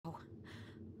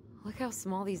Look how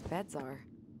small these beds are.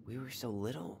 We were so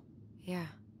little. Yeah.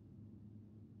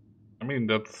 I mean,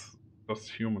 that's just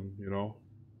human, you know?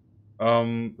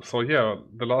 So yeah,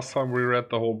 the last time we read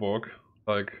the whole book,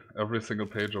 like every single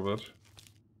page of it,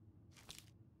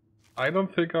 I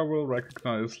don't think I will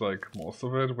recognize like most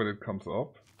of it when it comes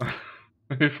up,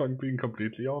 if I'm being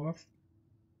completely honest.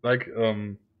 Like,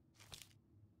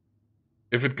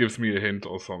 if it gives me a hint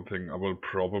or something, I will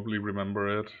probably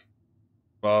remember it.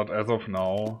 But as of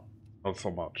now, not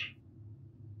so much.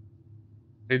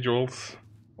 Hey Jules,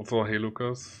 also hey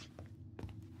Lucas.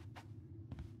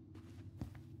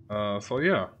 So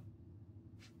yeah,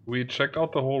 we checked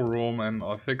out the whole room and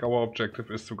I think our objective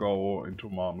is to go into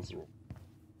Mom's room,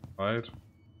 right?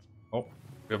 Oh,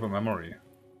 we have a memory.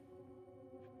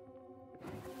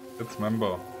 It's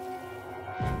Member.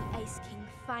 Ice King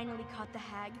finally caught the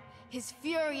hag. His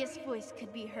furious voice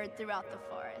could be heard throughout the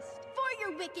forest. For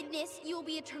your wickedness, you will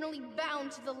be eternally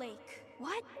bound to the lake.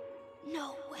 What?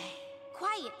 No way.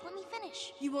 Quiet, let me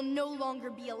finish. You will no longer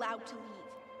be allowed to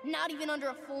leave. Not even under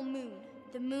a full moon.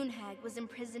 The moon hag was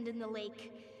imprisoned in the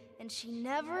lake, and she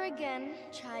never again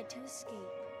tried to escape.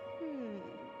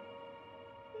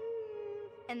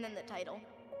 And then the title.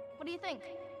 What do you think?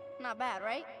 Not bad,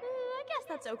 right? I guess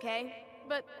that's okay.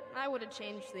 But I would have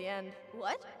changed the end.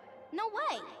 What? No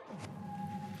way!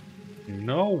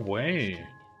 No way.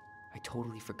 I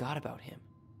totally forgot about him.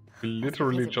 We That's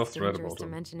literally because it was just read dangerous about to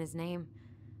him. mention his name.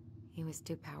 He was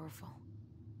too powerful.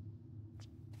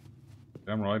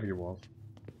 Damn right he was.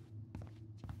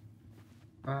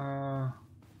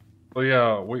 So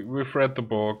yeah, we've read the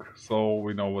book, so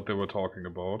we know what they were talking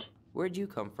about. Where'd you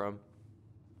come from?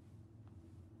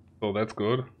 So that's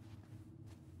good,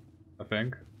 I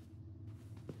think.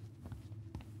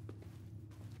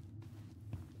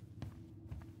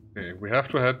 Okay, we have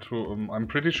to head to... I'm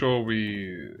pretty sure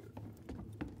we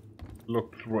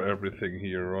looked through everything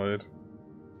here, right?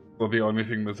 So the only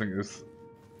thing missing is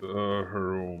her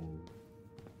room.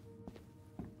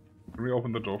 Can we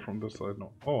open the door from this side?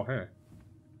 No. Oh, hey.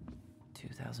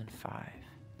 2005.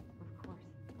 Of course.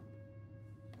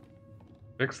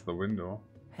 Fix the window.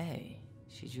 Hey,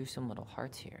 she drew some little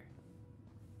hearts here.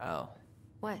 Oh,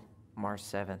 What? March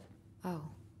 7th. Oh.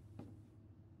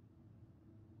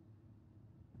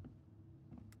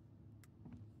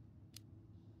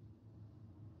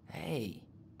 Hey,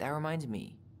 that reminds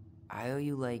me. I owe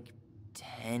you like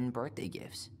 10 birthday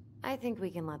gifts. I think we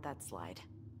can let that slide.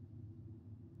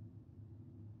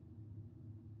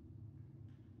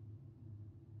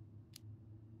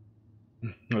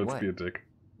 Let's What? be a dick.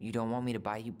 You don't want me to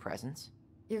buy you presents?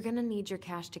 You're gonna need your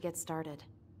cash to get started.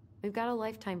 We've got a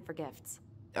lifetime for gifts.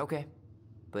 Okay.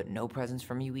 But no presents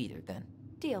from you either, then.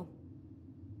 Deal.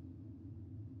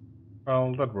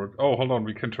 Well, that worked. Oh, hold on,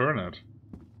 we can turn it.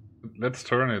 Let's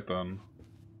turn it then.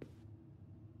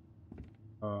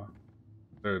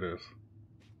 There it is.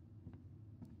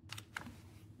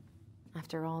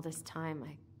 After all this time,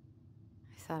 I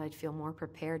thought I'd feel more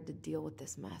prepared to deal with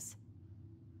this mess.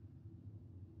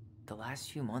 The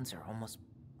last few months are almost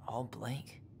all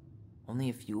blank. Only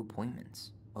a few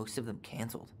appointments. Most of them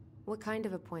canceled. What kind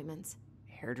of appointments?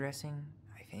 Hairdressing,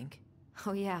 I think.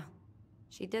 Oh yeah,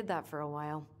 she did that for a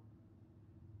while.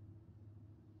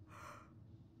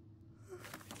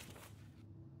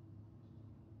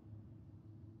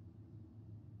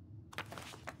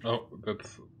 Oh,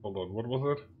 that's... Hold on, what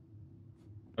was it?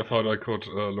 I thought I could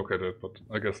look at it, but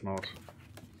I guess not.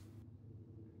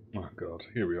 Oh god,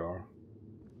 here we are.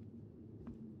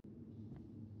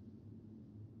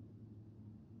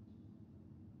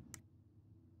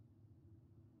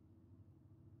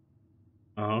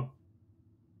 Uh-huh.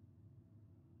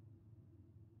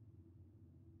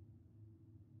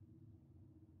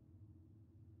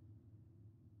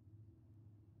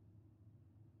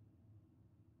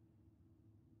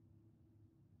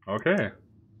 Okay.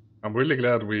 I'm really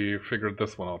glad we figured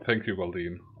this one out. Thank you,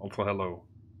 Valdine. Also, hello.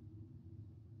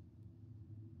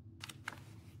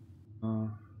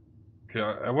 Okay,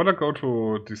 I want to go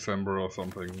to December or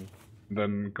something, and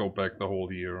then go back the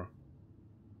whole year.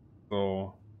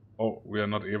 So... Oh, we are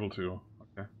not able to.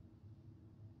 Okay.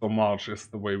 So March is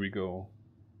the way we go.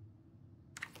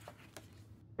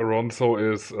 Alonso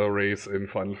is a race in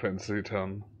Final Fantasy X.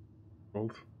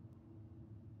 Gold.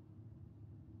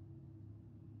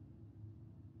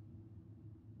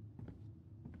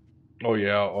 Oh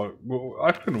yeah, well,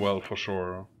 I've been well for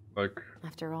sure. Like,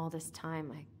 After all this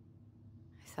time, I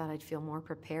thought I'd feel more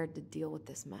prepared to deal with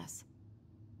this mess.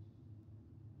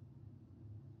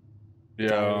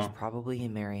 Diary's yeah, probably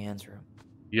in Marianne's room.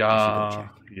 yeah,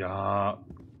 check. yeah.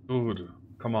 Dude,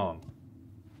 come on.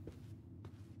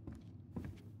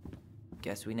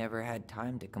 Guess we never had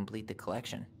time to complete the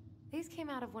collection. These came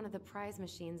out of one of the prize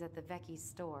machines at the Vecchi's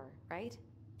store, right?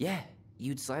 Yeah,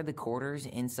 you'd slide the quarters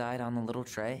inside on the little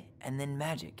tray, and then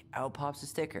magic, out pops a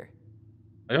sticker.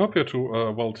 I hope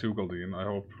you're well too, Goldine. I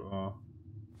hope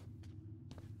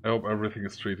everything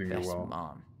is treating Best you well.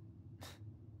 mom.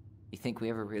 You think we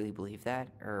ever really believed that,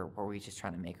 or were we just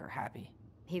trying to make her happy?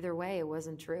 Either way, it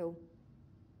wasn't true.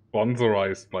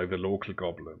 Sponsorized by the local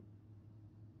goblin.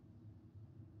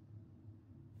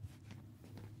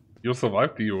 You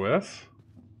survived the US?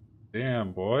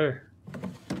 Damn, boy.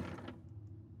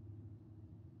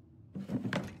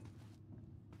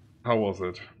 How was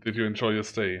it? Did you enjoy your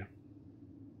stay?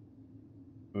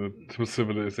 To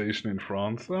civilization in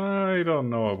France? I don't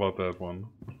know about that one.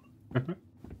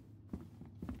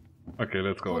 Okay,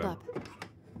 let's go Hold in. up.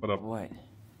 What up? What?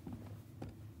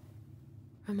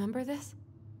 Remember this?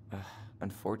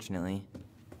 Unfortunately.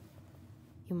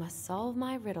 You must solve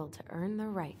my riddle to earn the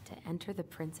right to enter the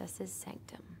princess's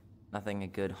sanctum. Nothing a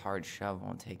good hard shove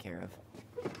won't take care of.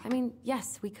 I mean,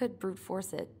 yes, we could brute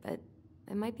force it, but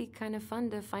it might be kind of fun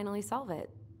to finally solve it,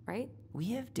 right?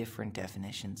 We have different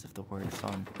definitions of the word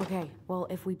fun. Okay, well,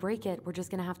 if we break it, we're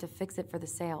just gonna have to fix it for the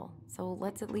sale. So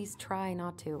let's at least try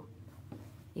not to.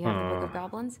 You have the Book of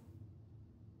Goblins?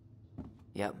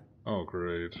 Yep. Oh,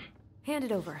 great. Hand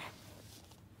it over.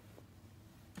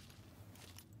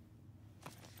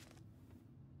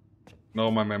 Now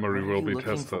my memory What are will you be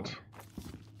looking tested. for?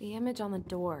 The image on the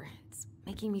door. It's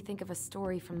making me think of a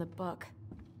story from the book.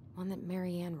 One that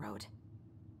Marianne wrote.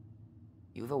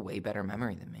 You have a way better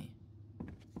memory than me.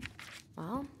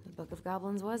 Well, the Book of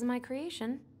Goblins was my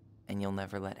creation. And you'll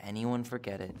never let anyone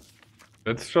forget it.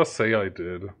 Let's just say I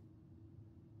did.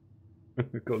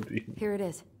 Goldine. Here it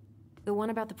is. The one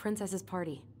about the princess's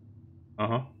party.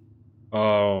 Uh-huh.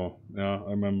 Oh, yeah,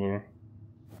 I remember.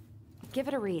 Give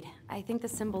it a read. I think the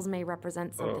symbols may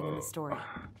represent something in the story.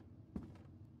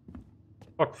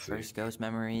 Fuck's sake. First ghost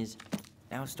memories,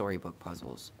 now storybook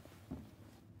puzzles.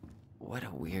 What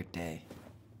a weird day.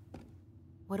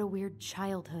 What a weird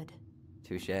childhood.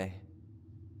 Touché.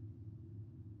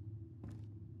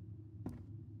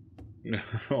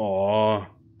 Aww.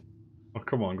 Oh,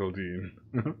 come on, Goldine.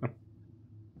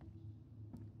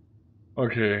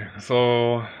 Okay,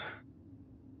 so...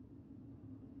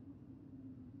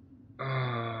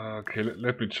 okay,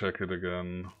 let me check it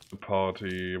again. The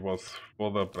party was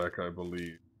further back, I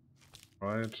believe.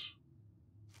 Right?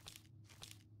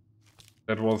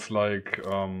 That was like,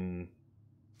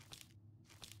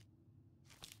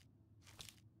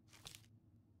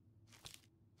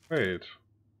 wait,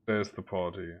 there's the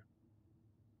party.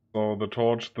 So the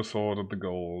torch, the sword, and the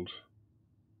gold.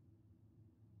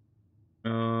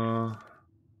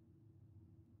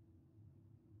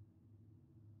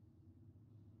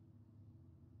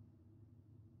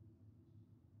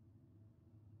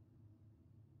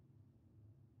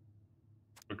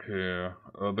 Okay,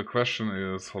 the question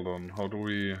is, hold on, how do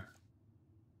we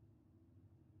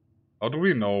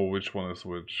know which one is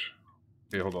which?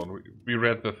 Okay, hold on, we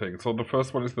read the thing. So the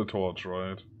first one is the torch,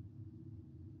 right?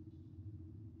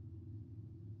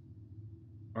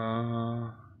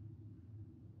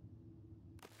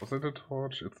 Was it a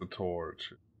torch? It's a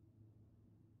torch.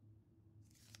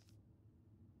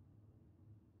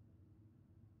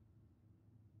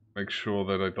 Make sure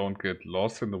that I don't get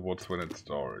lost in the woods when it's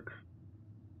dark.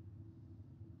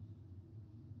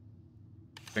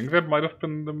 I think that might have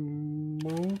been the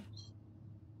moves.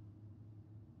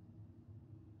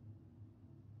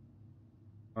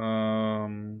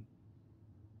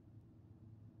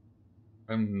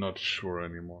 I'm not sure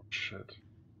anymore. Shit.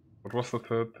 What was the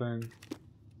third thing? It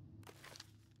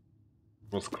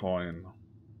was coin.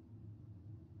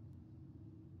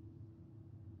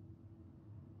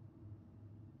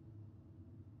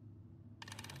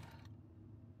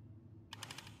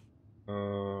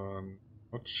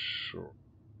 Not sure.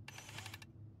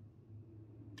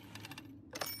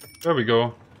 There we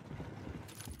go.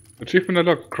 Achievement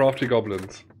unlocked, crafty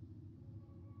goblins.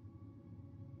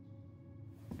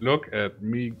 Look at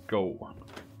me go.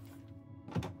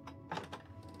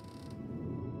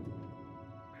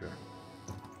 Okay.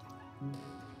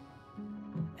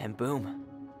 And boom,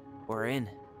 we're in.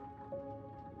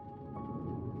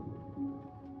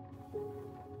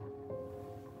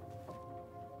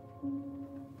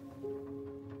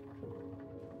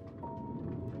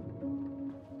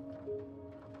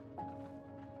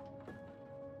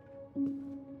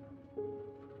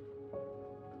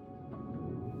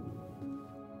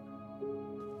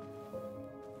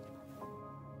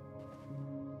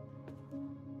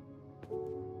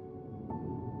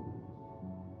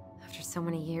 After so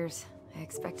many years, I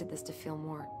expected this to feel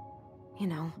more, you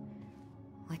know,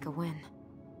 Like a win.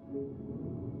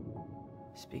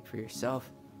 Speak for yourself.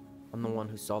 I'm the one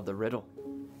who solved the riddle.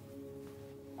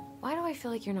 Why do I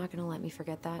feel like you're not gonna let me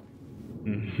forget that?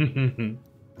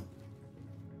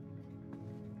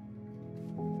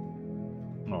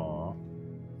 Aw.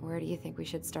 Where do you think we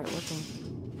should start looking?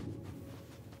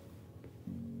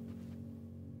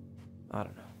 I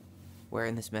don't know. Where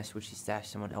in this mess would she stash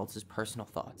someone else's personal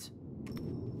thoughts?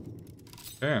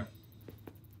 Okay.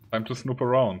 Time to snoop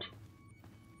around.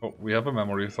 Oh, we have a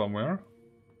memory somewhere.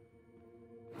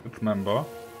 It's member.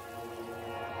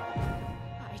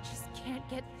 I just can't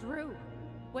get through.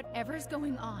 Whatever's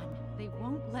going on, they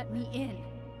won't let me in.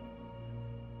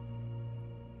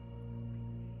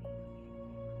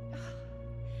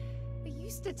 They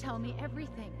used to tell me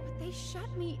everything, but they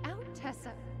shut me out,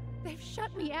 Tessa. They've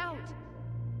shut me out.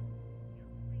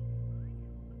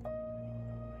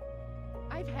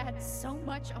 I've had so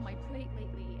much on my plate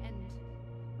lately,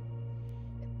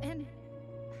 and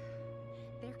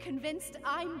they're convinced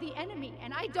I'm the enemy,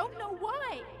 and I don't know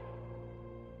why.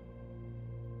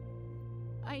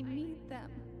 I need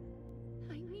them.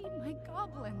 I need my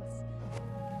goblins.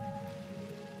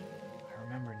 I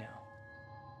remember now.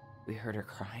 We heard her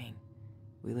crying.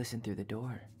 We listened through the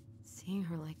door. Seeing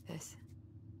her like this.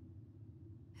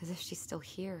 As if she's still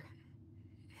here.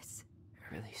 It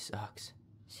really sucks.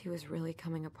 She was really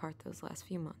coming apart those last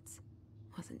few months,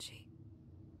 wasn't she?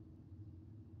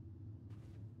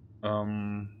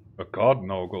 God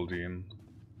no, Goldine.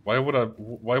 Why would I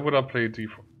play D4?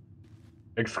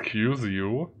 Excuse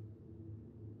you?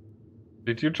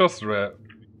 Did you just read?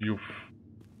 You're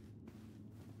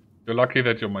lucky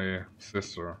that you're my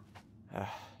sister.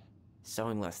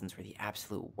 Sewing lessons were the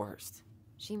absolute worst.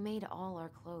 She made all our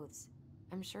clothes.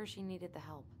 I'm sure she needed the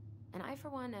help. And I, for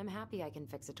one, am happy I can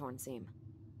fix a torn seam.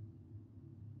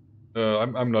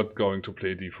 I'm not going to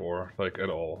play D4, like, at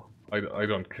all. I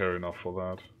don't care enough for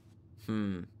that.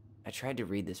 I tried to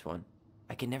read this one.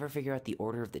 I could never figure out the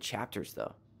order of the chapters,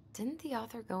 though. Didn't the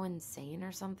author go insane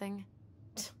or something?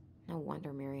 No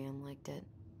wonder Marianne liked it.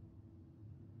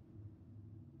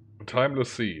 A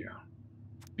Timeless Sea.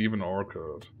 Stephen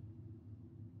Orchard.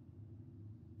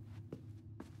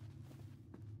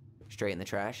 Straight in the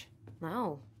trash?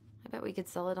 No. I bet we could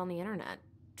sell it on the internet.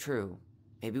 True.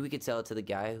 Maybe we could sell it to the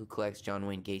guy who collects John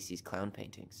Wayne Gacy's clown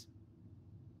paintings.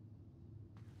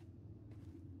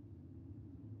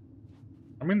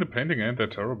 I mean, the painting ain't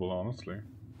that terrible, honestly.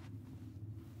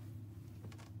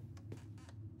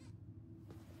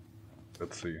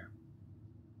 Let's see.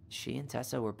 She and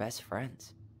Tessa were best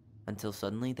friends. Until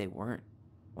suddenly they weren't.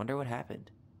 Wonder what happened.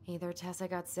 Either Tessa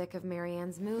got sick of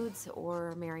Marianne's moods,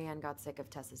 or Marianne got sick of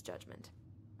Tessa's judgment.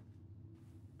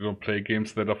 You don't play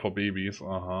games that are for babies,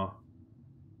 uh-huh.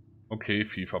 Okay,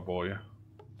 FIFA boy.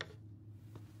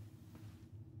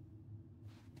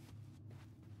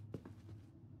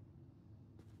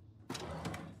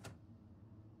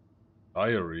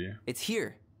 Diary. It's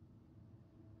here.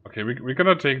 Okay, we're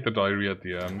gonna take the diary at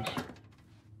the end.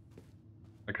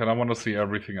 I kinda wanna see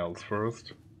everything else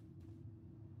first.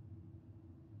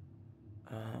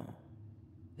 Oh.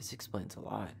 This explains a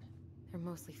lot. They're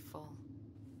mostly full.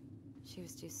 She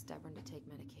was too stubborn to take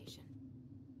medication.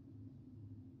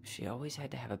 She always had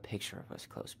to have a picture of us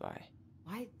close by.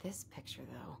 Why this picture,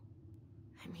 though?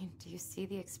 I mean, do you see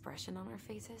the expression on our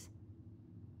faces?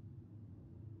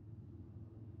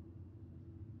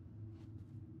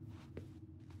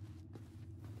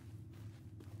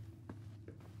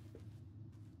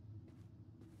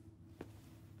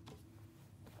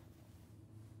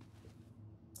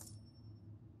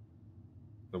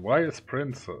 The wise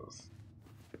princess.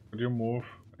 Could you move?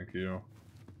 Thank you.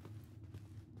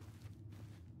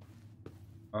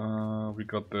 We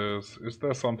got this. Is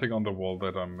there something on the wall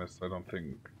that I missed? I don't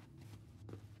think.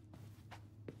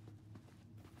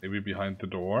 Maybe behind the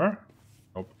door?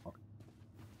 Nope. Okay.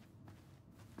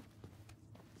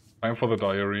 Time for the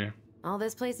diary. All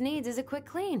this place needs is a quick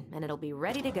clean, and it'll be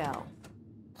ready to go.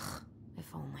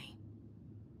 If only.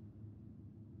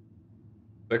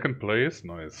 Second place?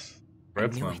 Nice. I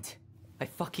knew Redsman. it. I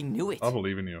fucking knew it. I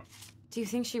believe in you. Do you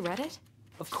think she read it?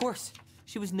 Of course.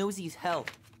 She was nosy as hell.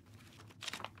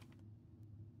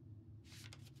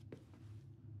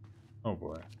 Oh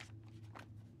boy.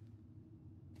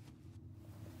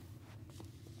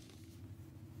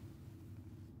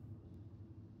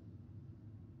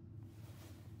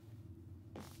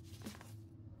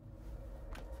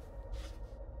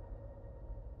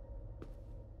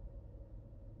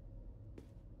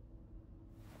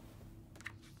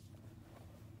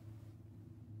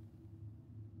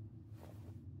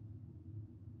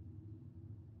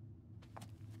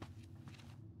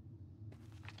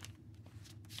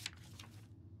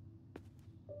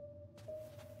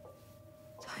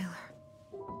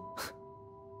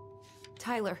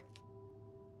 Tyler,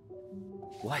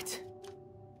 What?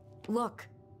 look.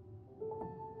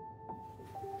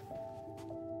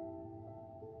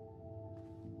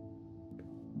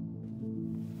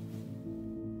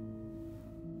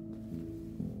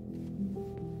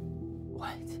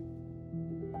 What?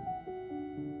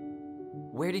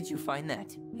 Where did you find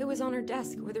that? It was on her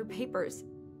desk with her papers.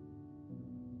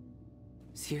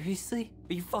 Seriously?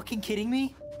 Are you fucking kidding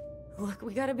me? Look,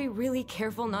 we gotta be really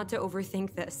careful not to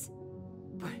overthink this.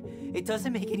 But it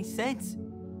doesn't make any sense.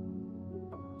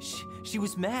 She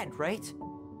was mad, right?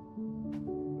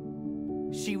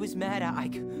 She was mad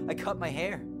I cut my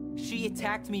hair. She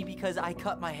attacked me because I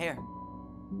cut my hair.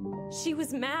 She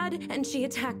was mad and she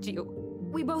attacked you.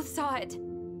 We both saw it.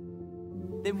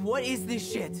 Then what is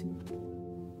this shit?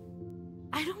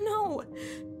 I don't know.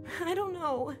 I don't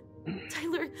know.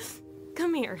 Tyler,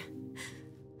 come here.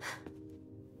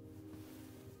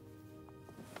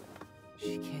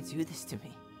 She can't do this to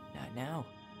me. Not now.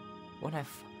 When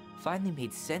I've finally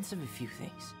made sense of a few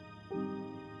things.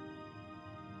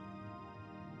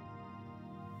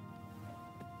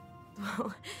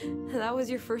 Well, that was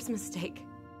your first mistake.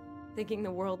 Thinking the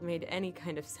world made any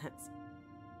kind of sense.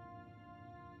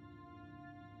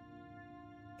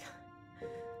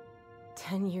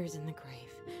 10 years in the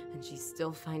grave, and she's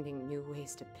still finding new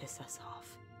ways to piss us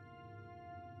off.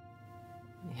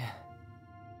 Yeah.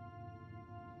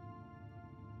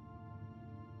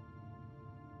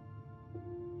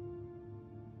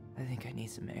 I think I need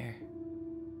some air.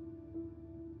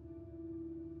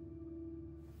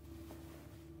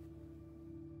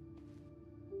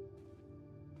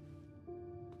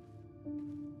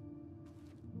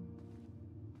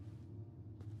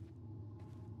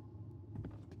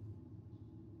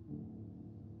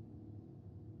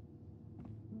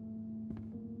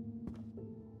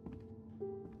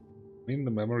 I mean,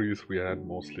 the memories we had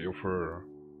mostly of her,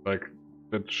 like,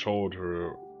 that showed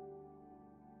her,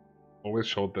 always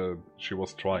showed that she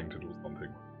was trying to do something.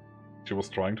 She was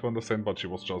trying to understand, but it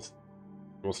was just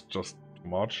too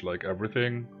much, like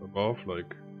everything above,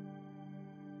 like,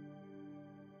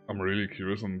 I'm really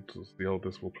curious and to see how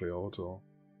this will play out, or...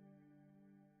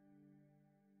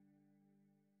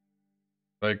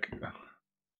 Like,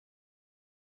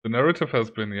 the narrative has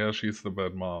been, yeah, she's the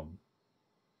bad mom.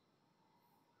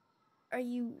 Are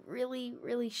you really,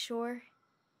 really sure?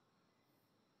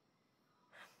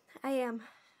 I am.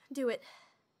 Do it.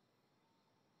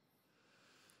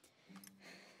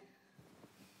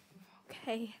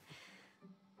 Okay.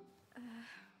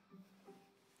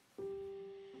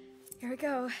 Here we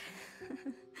go.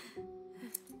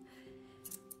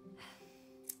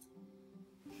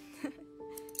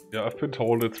 Yeah, I've been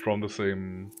told it's from the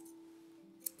same...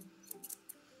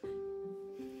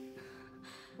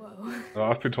 Whoa.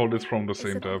 I've been told it's from the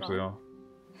same it all devs, yeah.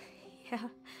 Yeah.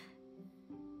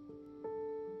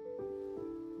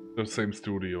 The same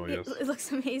studio, yes. It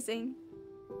looks amazing.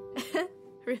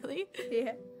 Really?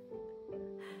 Yeah.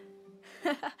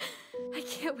 I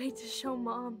can't wait to show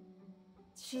Mom.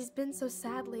 She's been so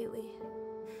sad lately.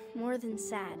 More than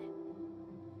sad.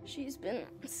 She's been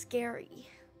scary.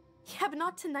 Yeah, but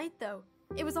not tonight, though.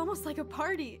 It was almost like a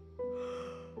party.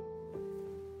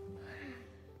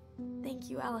 Thank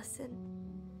you, Allison.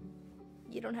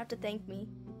 You don't have to thank me.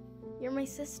 You're my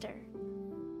sister.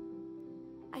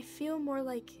 I feel more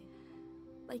like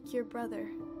your brother.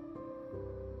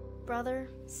 Brother,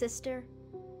 sister,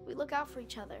 we look out for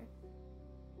each other.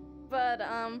 But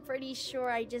I'm pretty sure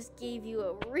I just gave you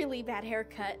a really bad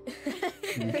haircut.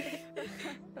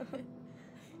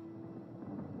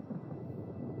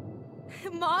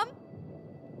 Mom?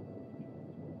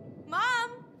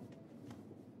 Mom?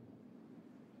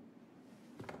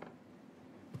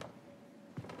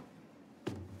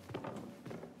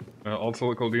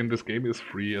 Also, Colleen, this game is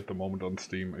free at the moment on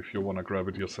Steam if you wanna grab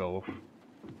it yourself.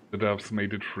 The devs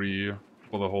made it free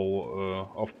for the whole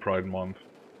of Pride Month.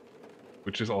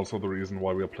 Which is also the reason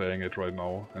why we're playing it right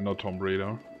now, and not Tomb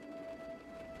Raider.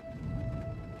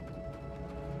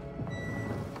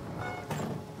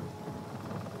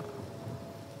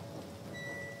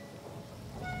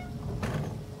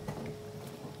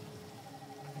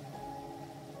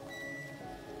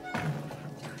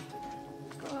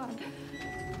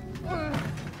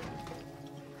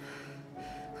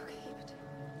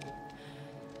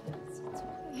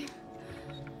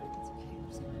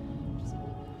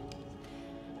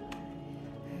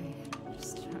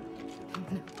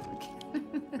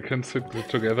 We can sit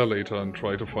together later and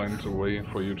try to find a way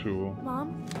for you to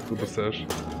Mom? do the sesh.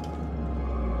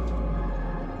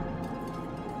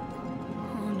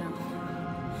 Oh no.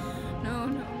 No,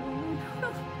 no,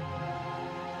 no.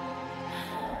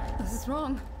 This is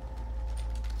wrong.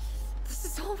 This is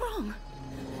is all wrong.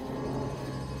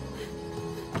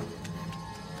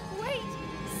 Wait!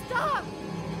 Stop!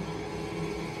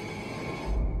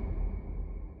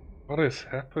 What is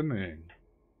happening?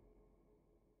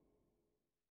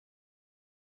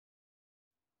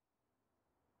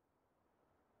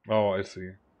 Oh, I see.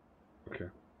 Okay.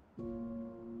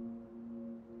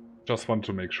 Just want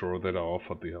to make sure that I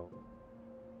offered the help.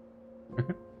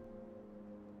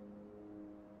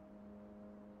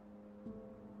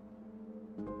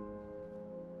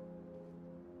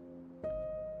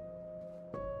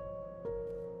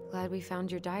 Glad we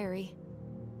found your diary.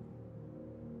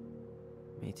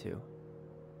 Me too.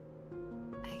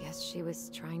 I guess she was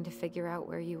trying to figure out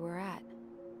where you were at.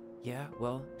 Yeah,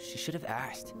 well, she should have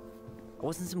asked. I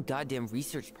wasn't some goddamn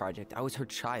research project. I was her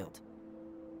child.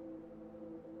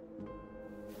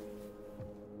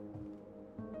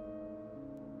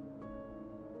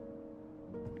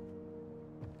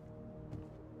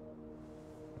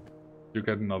 You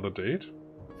get another date?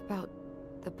 About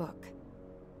the book.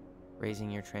 Raising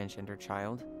your transgender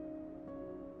child?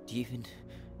 Do you even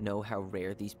know how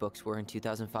rare these books were in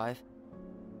 2005?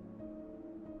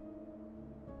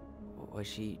 Was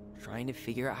she trying to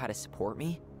figure out how to support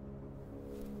me?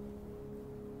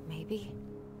 Maybe.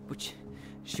 Which,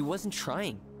 she wasn't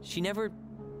trying. She never...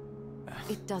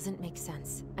 It doesn't make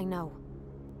sense. I know.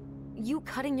 You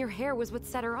cutting your hair was what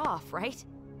set her off, right?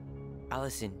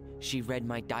 Allison, she read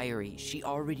my diary. She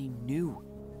already knew.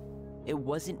 It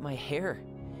wasn't my hair.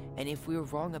 And if we were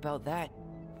wrong about that...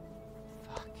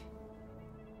 Fuck.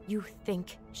 You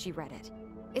think she read it.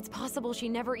 It's possible she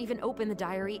never even opened the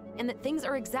diary, and that things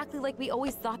are exactly like we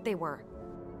always thought they were.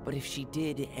 But if she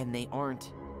did, and they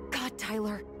aren't... God,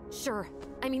 Tyler. Sure.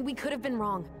 I mean, we could have been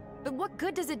wrong. But what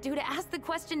good does it do to ask the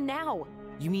question now?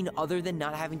 You mean other than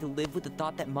not having to live with the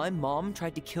thought that my mom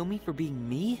tried to kill me for being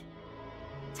me?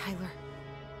 Tyler,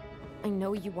 I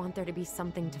know you want there to be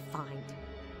something to find.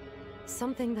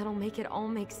 Something that'll make it all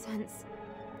make sense.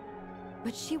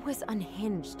 But she was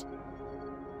unhinged.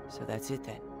 So that's it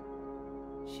then.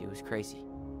 She was crazy.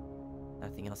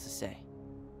 Nothing else to say.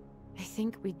 I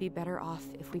think we'd be better off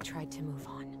if we tried to move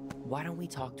on. Why don't we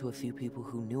talk to a few people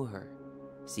who knew her?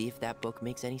 See if that book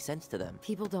makes any sense to them.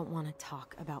 People don't want to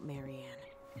talk about Marianne.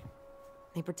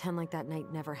 They pretend like that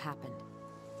night never happened.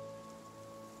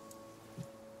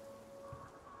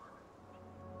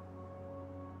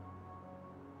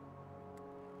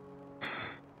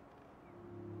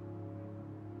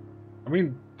 I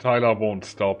mean, Tyler won't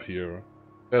stop here.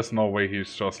 There's no way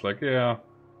he's just like, yeah,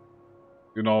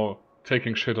 you know,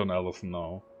 taking shit on Allison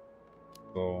now.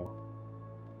 So...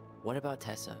 What about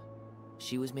Tessa?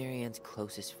 She was Marianne's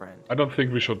closest friend. I don't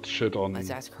think we should shit on Let's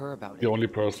ask her about the it. only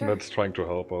person Sure. that's trying to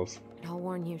help us. I'll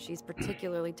warn you, she's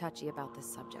particularly touchy about this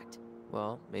subject.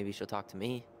 Well, maybe she'll talk to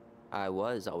me. I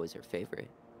was always her favorite.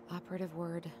 Operative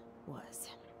word was.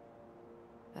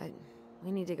 But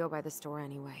we need to go by the store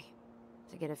anyway,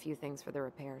 to get a few things for the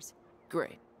repairs.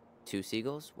 Great. 2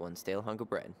 seagulls, 1 stale hunk of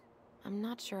bread. I'm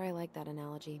not sure I like that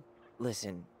analogy.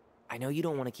 Listen, I know you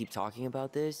don't want to keep talking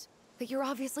about this. But you're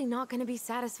obviously not going to be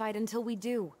satisfied until we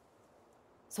do.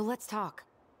 So let's talk.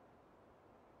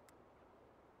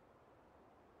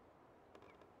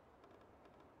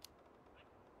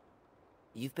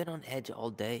 You've been on edge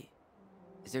all day.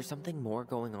 Is there something more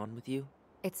going on with you?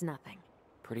 It's nothing.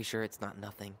 Pretty sure it's not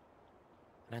nothing.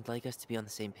 And I'd like us to be on the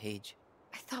same page.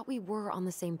 I thought we were on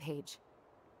the same page.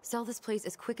 Sell this place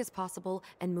as quick as possible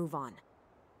and move on.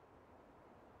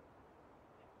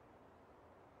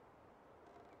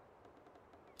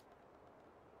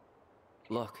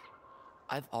 Look,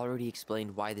 I've already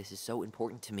explained why this is so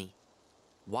important to me.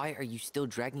 Why are you still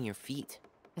dragging your feet?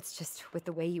 It's just with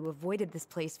the way you avoided this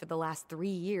place for the last 3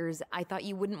 years, I thought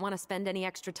you wouldn't want to spend any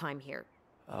extra time here.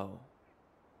 Oh.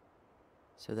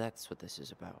 So that's what this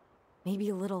is about. Maybe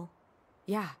a little.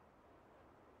 Yeah.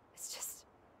 It's just...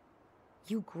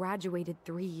 You graduated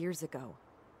 3 years ago.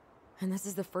 And this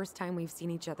is the first time we've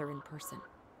seen each other in person.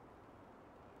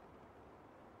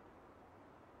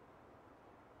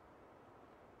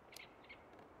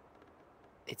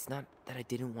 It's not that I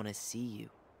didn't want to see you.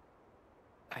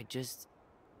 I just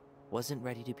wasn't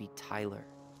ready to be Tyler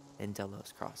in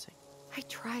Delos Crossing. I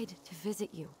tried to visit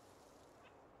you.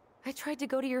 I tried to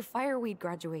go to your fireweed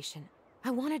graduation.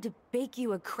 I wanted to bake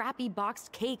you a crappy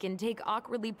boxed cake and take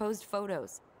awkwardly posed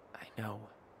photos. I know.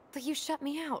 But you shut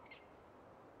me out.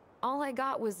 All I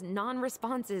got was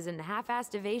non-responses and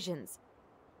half-assed evasions.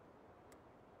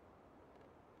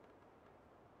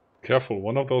 Careful,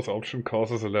 one of those options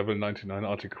causes a level 99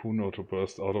 Articuno to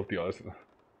burst out of the ice.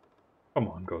 Come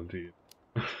on, Goldie.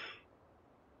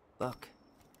 Look,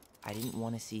 I didn't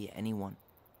want to see anyone.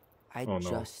 I Oh, no.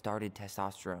 just started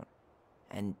testosterone.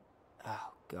 And,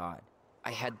 oh god,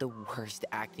 I had the worst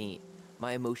acne.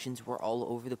 My emotions were all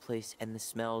over the place, and the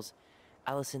smells...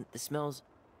 Allison, the smells...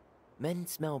 Men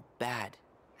smell bad.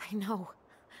 I know.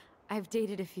 I've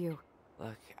dated a few.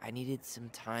 Look, I needed some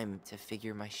time to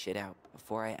figure my shit out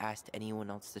before I asked anyone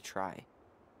else to try.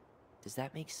 Does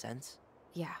that make sense?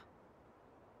 Yeah.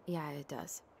 Yeah, it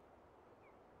does.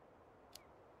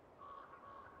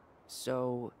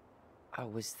 So, I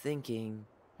was thinking...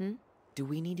 Do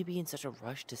we need to be in such a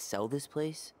rush to sell this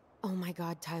place? Oh my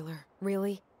god, Tyler.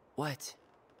 Really? What?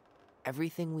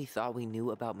 Everything we thought we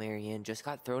knew about Marianne just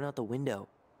got thrown out the window.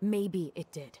 Maybe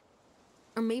it did.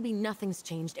 Or maybe nothing's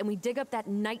changed and we dig up that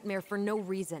nightmare for no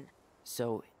reason.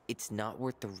 So, it's not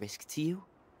worth the risk to you?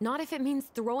 Not if it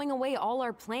means throwing away all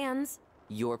our plans.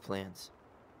 Your plans.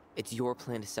 It's your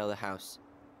plan to sell the house.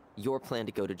 Your plan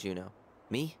to go to Juneau.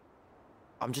 Me?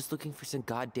 I'm just looking for some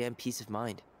goddamn peace of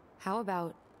mind. How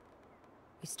about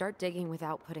we start digging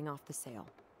without putting off the sale?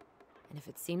 And if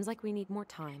it seems like we need more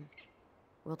time,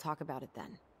 we'll talk about it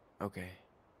then. Okay.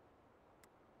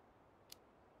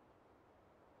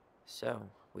 So,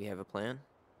 we have a plan?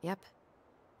 Yep.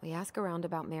 We ask around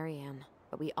about Marianne,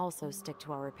 but we also stick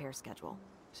to our repair schedule.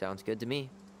 Sounds good to me.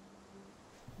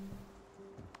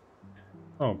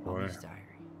 Oh boy. Mommy's diary.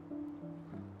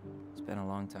 It's been a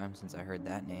long time since I heard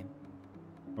that name.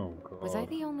 Oh god. Was I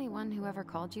the only one who ever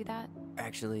called you that?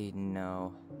 Actually,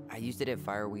 no. I used it at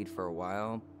Fireweed for a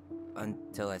while,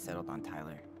 until I settled on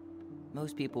Tyler.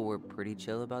 Most people were pretty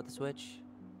chill about the switch.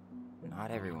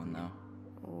 Not everyone, though.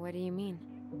 What do you mean?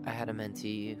 I had a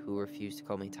mentee who refused to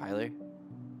call me Tyler.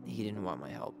 He didn't want my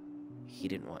help. He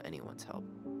didn't want anyone's help.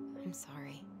 I'm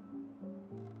sorry.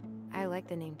 I like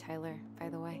the name Tyler, by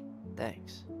the way.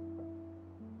 Thanks.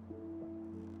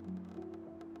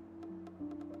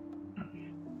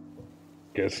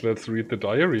 Guess let's read the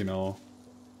diary now.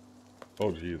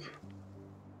 Oh jeez.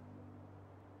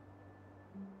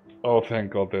 Oh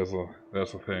thank god there's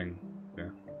a thing. Yeah.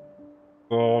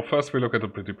 So first we look at the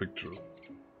pretty picture.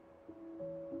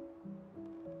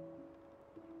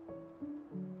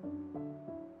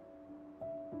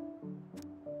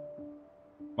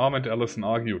 Mom and Allison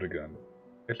argued again.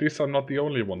 At least I'm not the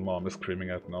only one Mom is screaming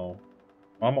at now.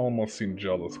 Mom almost seemed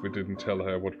jealous we didn't tell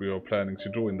her what we were planning to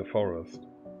do in the forest.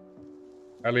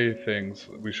 Ellie thinks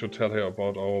we should tell her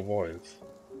about our voice.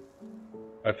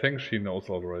 I think she knows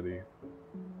already.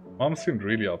 Mom seemed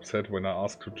really upset when I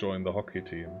asked to join the hockey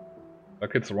team.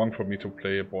 Like it's wrong for me to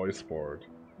play a boy sport.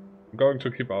 I'm going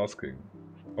to keep asking.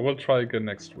 I will try again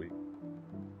next week.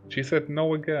 She said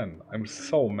no again. I'm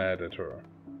so mad at her.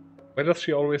 Why does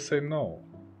she always say no?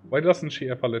 Why doesn't she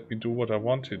ever let me do what I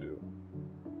want to do?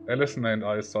 Allison and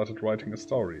I started writing a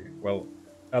story. Well,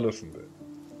 Allison did.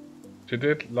 She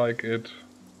did like it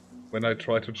when I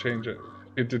tried to change it.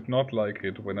 She did not like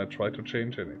it when I tried to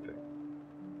change anything.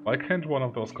 Why can't one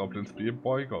of those goblins be a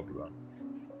boy goblin?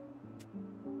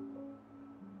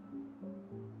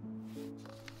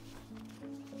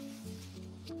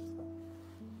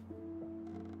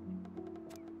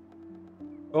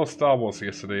 Saw Star Wars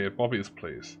yesterday at Bobby's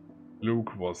place.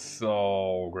 Luke was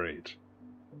so great.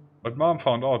 But Mom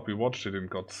found out we watched it and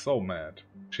got so mad.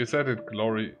 She said it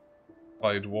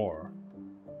glorified war.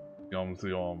 Yum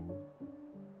yum.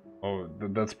 Oh,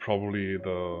 that's probably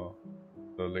the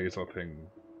laser thing,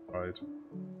 right?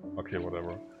 Okay,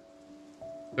 whatever.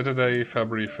 Saturday,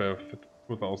 February 5th,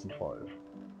 2005.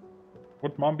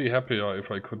 Would Mom be happier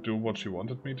if I could do what she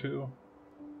wanted me to?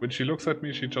 When she looks at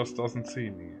me, she just doesn't see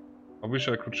me. I wish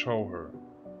I could show her.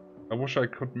 I wish I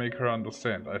could make her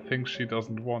understand. I think she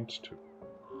doesn't want to.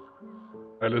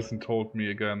 Allison told me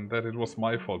again that it was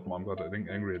my fault Mom got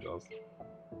angry at us.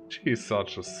 She's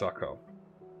such a suck-up.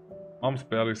 Mom's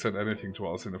barely said anything to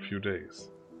us in a few days.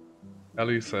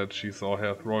 Ellie said she saw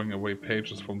her throwing away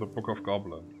pages from the Book of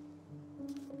Goblin.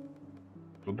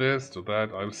 To this, to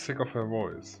that, I'm sick of her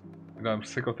voice. And I'm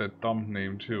sick of that dumb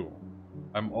name too.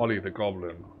 I'm Ollie the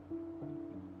Goblin.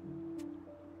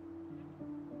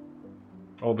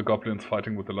 Oh, the goblins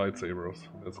fighting with the lightsabers.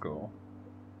 Let's go.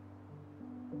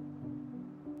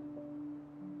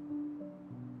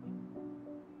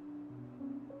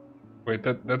 Wait,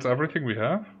 that's everything we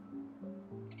have?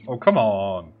 Oh, come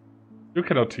on. You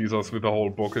cannot tease us with the whole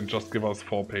book and just give us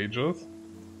 4 pages.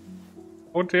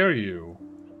 How dare you?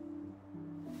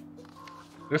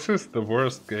 This is the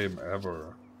worst game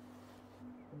ever.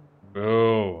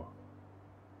 Oh.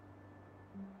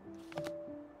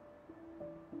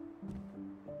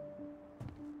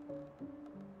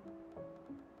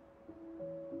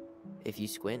 If you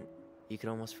squint, you can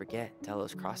almost forget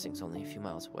Delos Crossing's only a few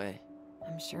miles away.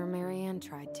 I'm sure Marianne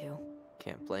tried to.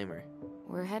 Can't blame her.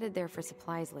 We're headed there for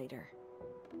supplies later.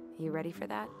 You ready for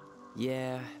that?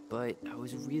 Yeah, but I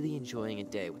was really enjoying a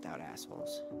day without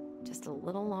assholes. Just a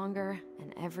little longer,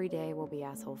 and every day will be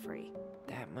asshole-free.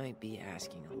 That might be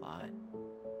asking a lot.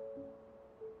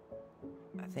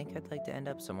 I think I'd like to end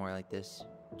up somewhere like this,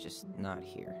 just not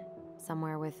here.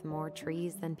 Somewhere with more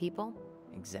trees than people?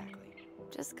 Exactly.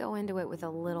 Just go into it with a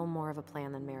little more of a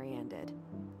plan than Marianne did.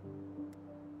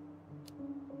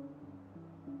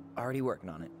 Already working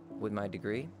on it. With my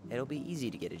degree, it'll be easy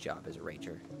to get a job as a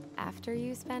ranger. After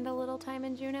you spend a little time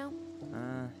in Juneau?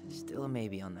 Still a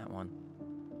maybe on that one.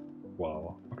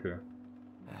 Wow. Okay.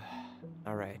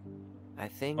 Alright. I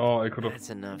think Oh, I could have that's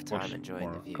enough time watched enjoying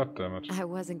more. the view. God damn it. I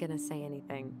wasn't gonna say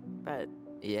anything, but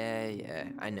Yeah,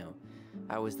 I know.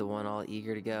 I was the one all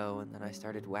eager to go, and then I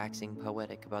started waxing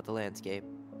poetic about the landscape.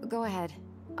 go ahead.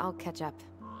 I'll catch up.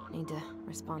 Need to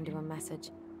respond to a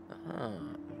message.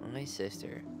 My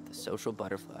sister, the social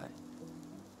butterfly.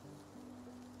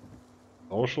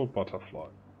 Social butterfly.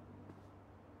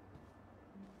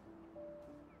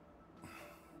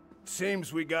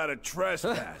 Seems we got a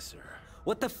trespasser.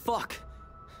 What the fuck?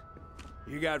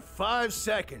 You got 5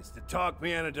 seconds to talk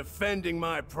me into defending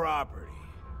my property.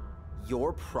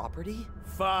 Your property?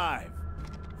 5,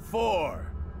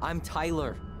 4. I'm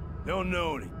Tyler. Don't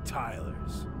know any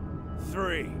Tylers.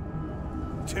 3,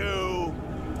 2.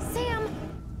 Sam!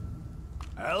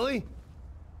 Ellie?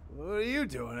 What are you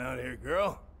doing out here,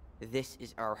 girl? This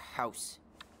is our house.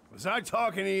 Was I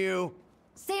talking to you?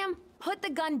 Sam, put the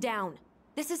gun down.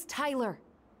 This is Tyler.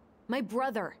 My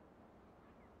brother.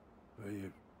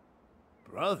 Your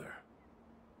brother?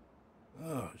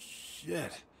 Oh,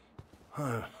 shit.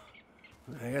 Huh.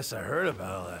 I guess I heard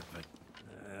about all that, but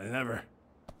I never...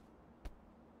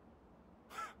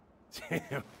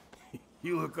 Damn,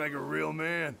 you look like a real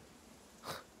man.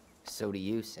 So do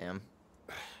you, Sam.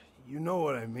 You know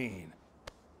what I mean.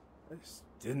 I just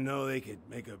didn't know they could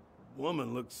make a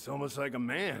woman look so much like a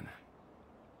man.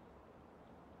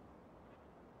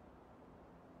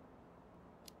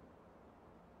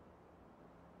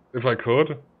 If I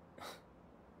could.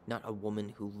 Not a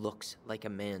woman who looks like a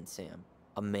man, Sam.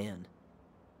 A man.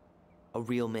 A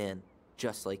real man,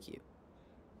 just like you.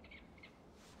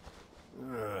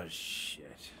 Oh,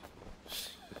 shit.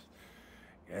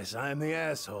 Guess I'm the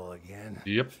asshole again.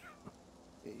 Yep.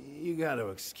 You gotta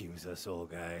excuse us old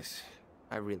guys.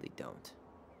 I really don't.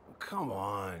 Come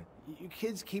on. You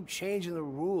kids keep changing the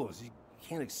rules. You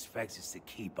can't expect us to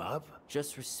keep up.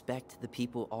 Just respect the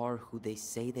people are who they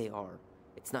say they are.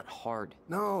 It's not hard.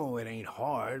 No, it ain't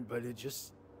hard, but it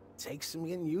just takes some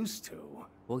getting used to.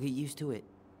 We'll get used to it,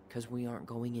 because we aren't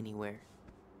going anywhere.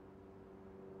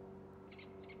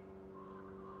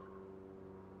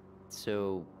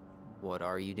 So, what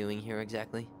are you doing here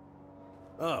exactly?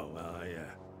 Oh, well,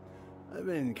 I've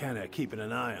been kind of keeping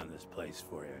an eye on this place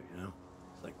for you, you know?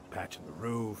 It's like patching the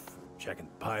roof, checking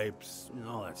the pipes, and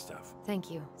all that stuff. Thank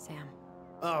you, Sam.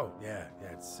 Oh, yeah,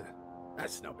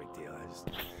 that's no big deal. I just...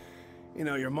 You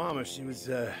know, your mama, she was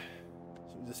a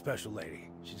special lady.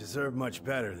 She deserved much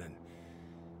better than,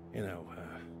 you know,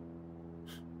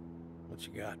 what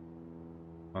you got.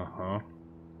 Uh-huh.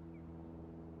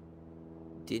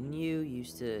 Didn't you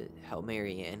used to help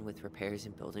Marianne with repairs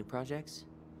and building projects?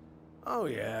 Oh,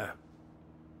 yeah.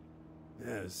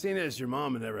 Yeah, seeing as your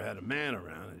mama never had a man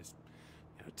around, I just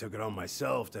took it on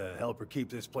myself to help her keep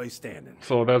this place standing.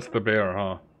 So that's the bear,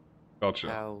 huh? Gotcha.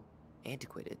 How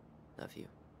antiquated of you.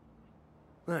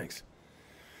 Thanks.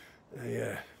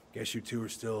 I guess you two are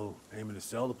still aiming to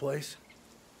sell the place?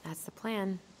 That's the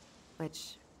plan.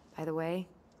 Which, by the way,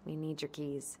 we need your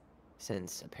keys.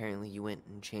 Since apparently you went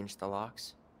and changed the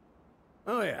locks?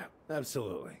 Oh, yeah,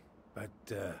 absolutely. But,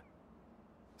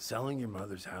 selling your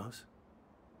mother's house?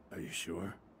 Are you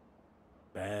sure?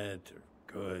 Bad or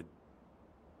good?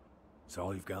 It's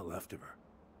all you've got left of her.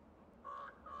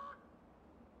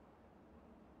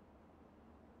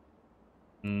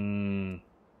 Hmm.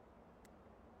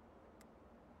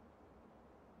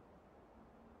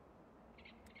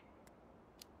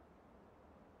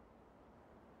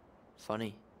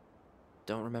 Funny.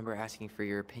 Don't remember asking for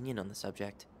your opinion on the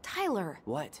subject. Tyler!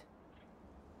 What?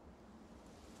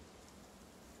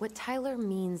 What Tyler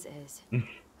means is,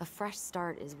 a fresh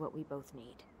start is what we both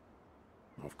need.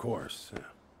 Of course, yeah.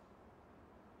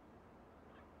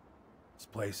 This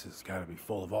place has got to be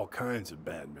full of all kinds of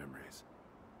bad memories.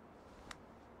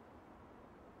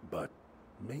 But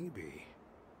maybe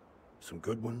some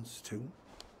good ones, too?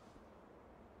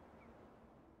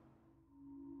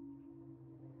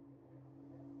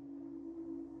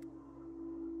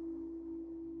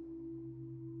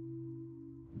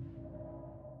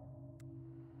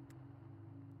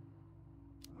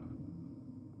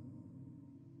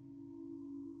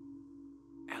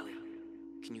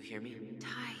 Can you hear me?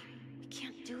 Ty, we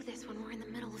can't do this when we're in the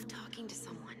middle of talking to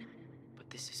someone. But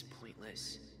this is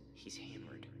pointless. He's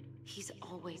hammered. He's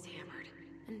always hammered.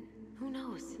 And who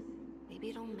knows? Maybe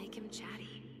it'll make him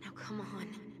chatty. Now come on.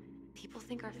 People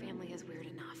think our family is weird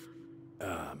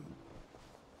enough.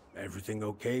 Everything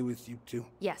okay with you two?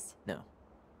 Yes. No.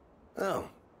 Oh,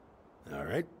 all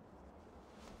right.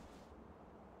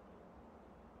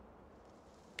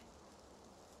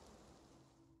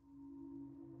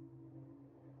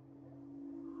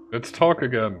 Let's talk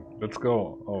again. Let's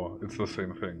go. Oh, it's the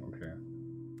same thing. Okay.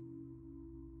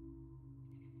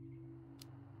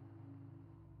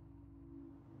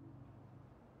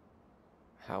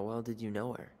 How well did you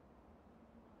know her?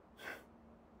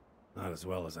 Not as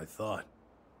well as I thought.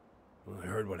 When I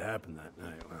heard what happened that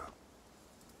night, well,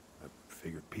 I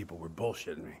figured people were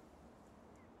bullshitting me.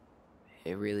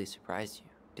 It really surprised you,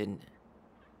 didn't it?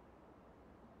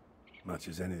 Much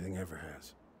as anything ever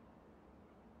has.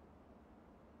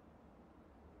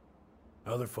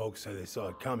 Other folks say they saw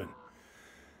it coming.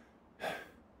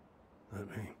 Not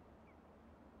me.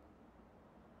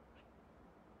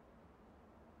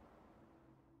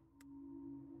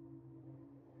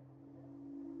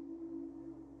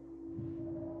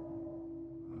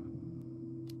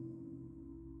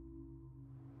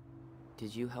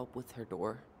 Did you help with her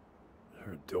door?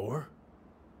 Her door?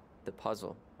 The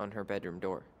puzzle on her bedroom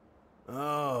door.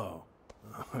 Oh.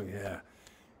 Oh, yeah.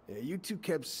 Yeah, you two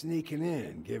kept sneaking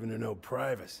in, giving her no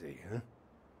privacy, huh?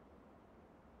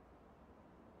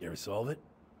 You ever solve it?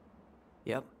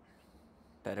 Yep.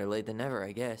 Better late than never,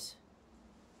 I guess.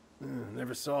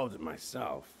 Never solved it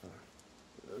myself.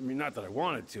 I mean, not that I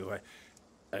wanted to.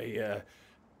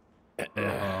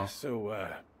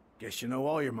 Guess you know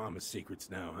all your mama's secrets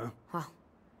now, huh? Well,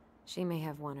 she may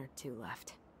have one or two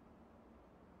left.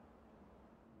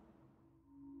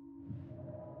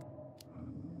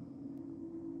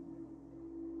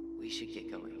 We should get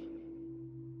going.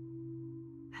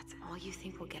 That's all you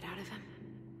think we'll get out of him?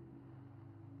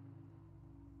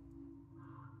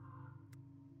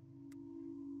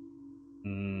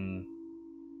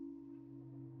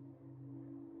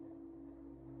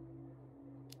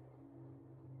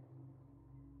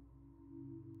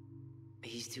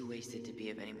 He's too wasted to be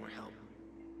of any more help.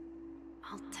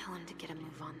 I'll tell him to get a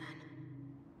move on then.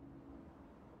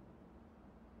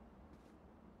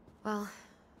 Well,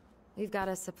 we've got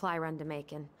a supply run to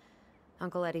make, and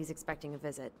Uncle Eddie's expecting a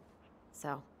visit.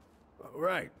 So.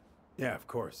 Right. Yeah, of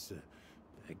course.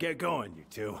 Get going, you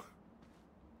two.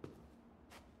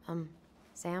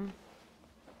 Sam?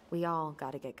 We all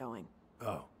gotta get going.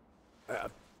 Oh.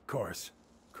 Of course.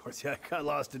 Of course, yeah, I got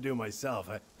lots to do myself.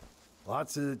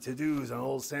 Lots of to-dos on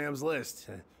old Sam's list.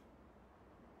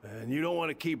 And you don't want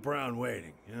to keep Brown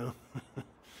waiting, you know?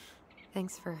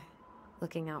 Thanks for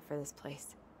looking out for this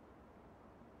place.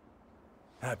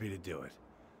 Happy to do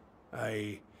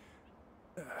it.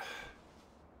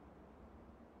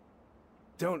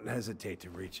 Don't hesitate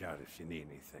to reach out if you need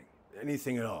anything.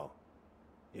 Anything at all.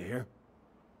 You hear?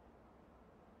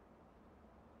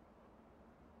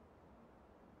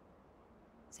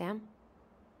 Sam?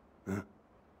 Huh?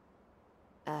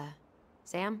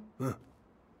 Sam? Huh?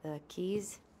 The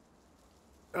keys?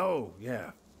 Oh,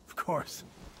 yeah. Of course.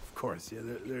 Of course. Yeah,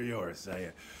 they're yours.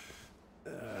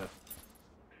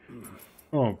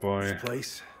 Oh boy. This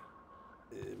place,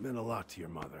 it meant a lot to your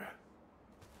mother.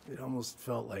 It almost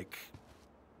felt like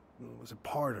it was a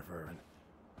part of her, and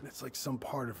it's like some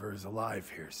part of her is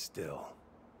alive here still.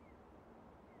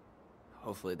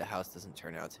 Hopefully the house doesn't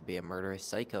turn out to be a murderous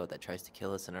psycho that tries to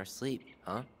kill us in our sleep,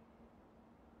 huh?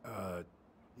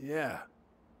 Yeah.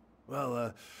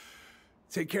 Well,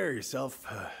 take care of yourself,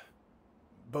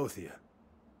 both of you.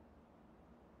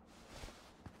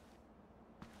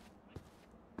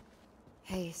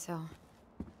 Hey, so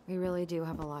we really do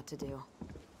have a lot to do.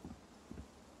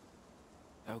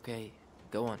 Okay,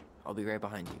 go on. I'll be right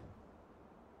behind you.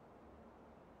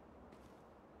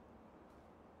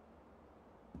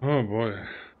 Oh boy.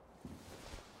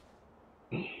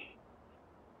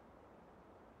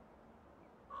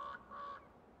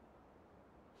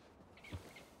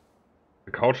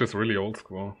 The couch is really old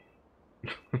school.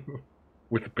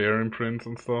 With bear imprints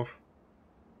and stuff.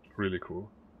 Really cool.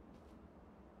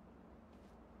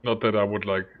 Not that I would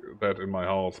like that in my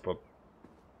house, but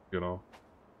you know.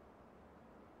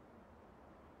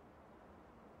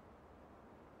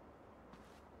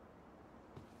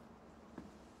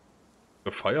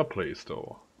 The fireplace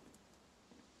though.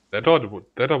 That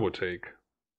I would take.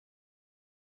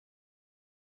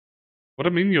 What do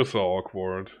you mean you're so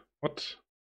awkward? What?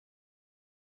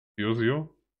 Excuse you?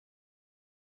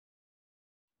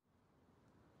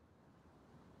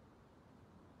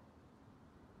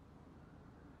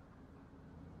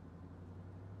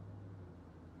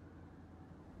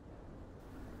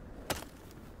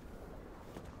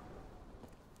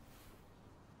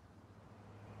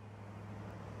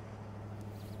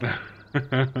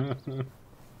 I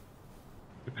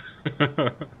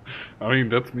mean,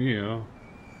 that's me, yeah.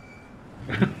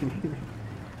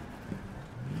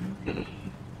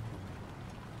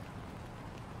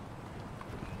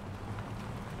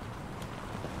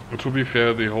 But to be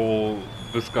fair, the whole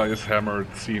 "this guy is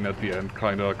hammered" scene at the end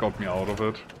kinda got me out of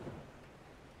it.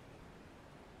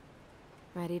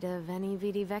 Ready to Veni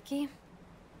Vidi Vici?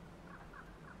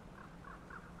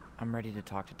 I'm ready to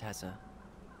talk to Tessa.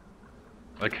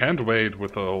 I can't wait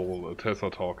with the whole Tessa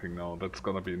talking now. That's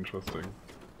gonna be interesting.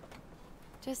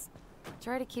 Just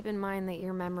try to keep in mind that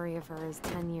your memory of her is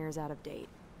 10 years out of date.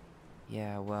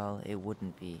 Yeah, well, it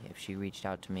wouldn't be if she reached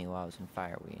out to me while I was in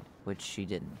Fireweed, which she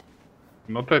didn't.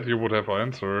 Not that you would have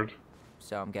answered.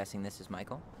 So I'm guessing this is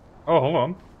Michael? Oh, hold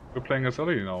on. We're playing as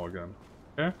Ellie now again.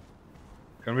 Okay.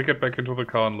 Can we get back into the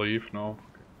car and leave? No.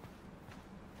 Okay.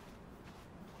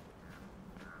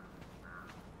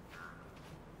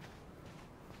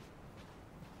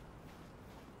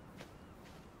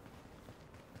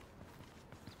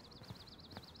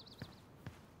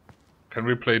 Can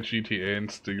we play GTA and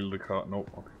steal the car? No.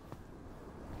 Okay.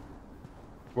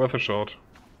 Worth a shot.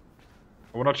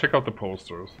 I wanna check out the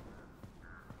posters.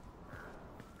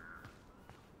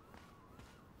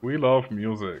 We love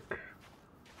music.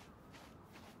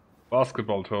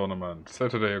 Basketball tournament,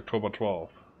 Saturday, October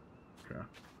 12th.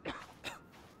 Okay.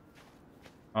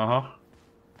 Uh-huh.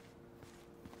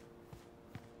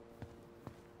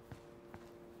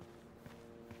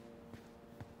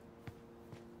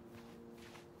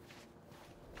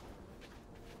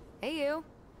 Hey, you.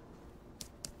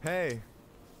 Hey,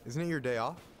 isn't it your day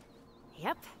off?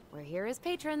 Yep, we're here as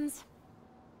patrons.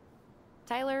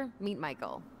 Tyler, meet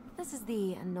Michael. This is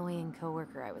the annoying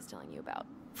coworker I was telling you about.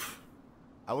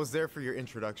 I was there for your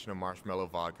introduction to marshmallow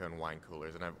vodka and wine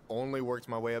coolers, and I've only worked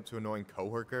my way up to annoying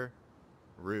coworker.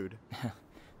 Rude.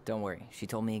 Don't worry, she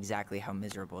told me exactly how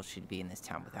miserable she'd be in this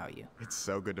town without you. It's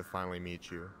so good to finally meet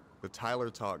you. The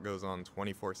Tyler talk goes on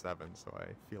 24/7, so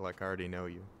I feel like I already know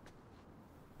you.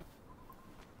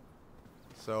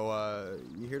 So,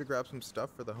 you here to grab some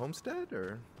stuff for the homestead,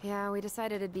 or? Yeah, we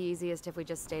decided it'd be easiest if we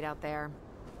just stayed out there.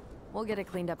 We'll get it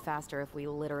cleaned up faster if we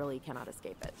literally cannot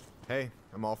escape it. Hey,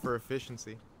 I'm all for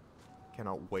efficiency.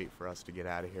 Cannot wait for us to get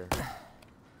out of here.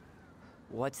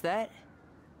 What's that?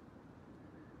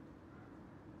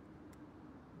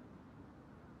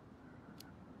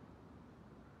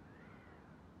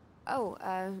 Oh,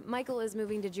 Michael is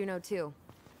moving to Juneau too.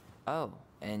 Oh,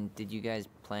 and did you guys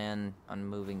plan on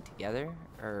moving together,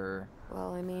 or?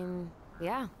 Well, I mean,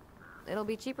 yeah. It'll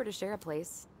be cheaper to share a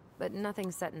place, but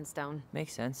nothing's set in stone.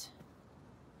 Makes sense.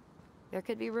 There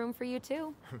could be room for you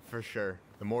too. For sure.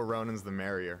 The more Ronins, the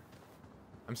merrier.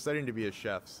 I'm studying to be a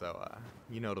chef, so,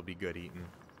 you know it'll be good eating.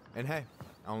 And hey,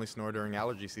 I only snore during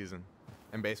allergy season.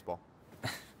 And baseball.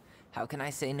 How can I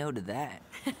say no to that?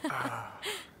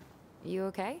 You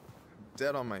okay?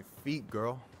 Dead on my feet,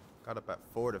 girl. Got up at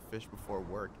 4 to fish before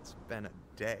work. It's been a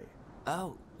day.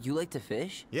 Oh, you like to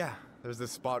fish? Yeah, there's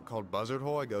this spot called Buzzard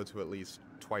Hole I go to at least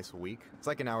twice a week. It's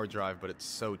like an hour drive, but it's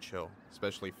so chill,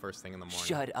 especially first thing in the morning.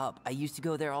 Shut up. I used to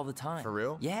go there all the time. For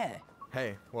real? Yeah.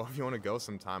 Hey, well, if you want to go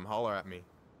sometime, holler at me.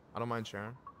 I don't mind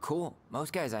sharing. Cool.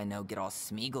 Most guys I know get all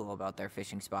Smeagol about their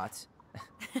fishing spots.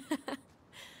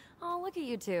 Oh, look at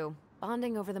you two.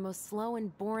 Bonding over the most slow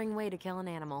and boring way to kill an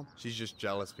animal. She's just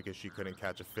jealous because she couldn't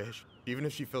catch a fish, even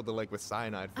if she filled the lake with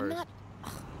cyanide first. I'm not...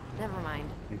 Ugh, never mind.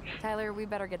 Tyler, we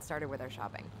better get started with our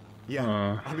shopping.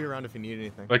 Yeah, I'll be around if you need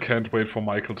anything. I can't wait for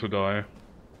Michael to die.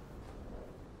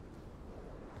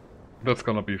 That's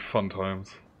gonna be fun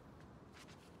times.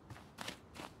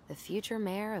 The future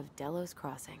mayor of Delos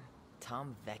Crossing.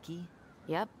 Tom Vecchi?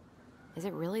 Yep. Is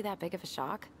it really that big of a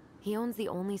shock? He owns the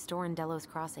only store in Delos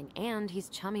Crossing, and he's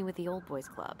chummy with the Old Boys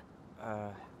Club.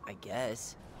 I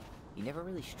guess. He never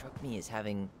really struck me as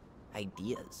having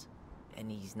ideas.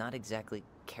 And he's not exactly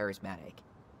charismatic.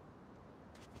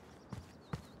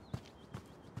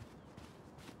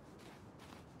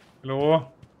 Hello?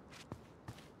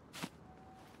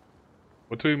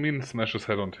 What do you mean smash his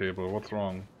head on table? What's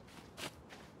wrong?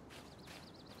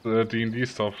 The D&D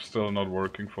stuff still not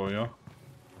working for you?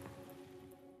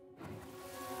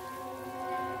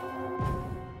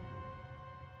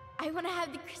 I want to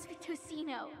have the crispy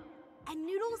tocino, and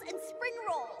noodles and spring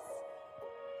rolls.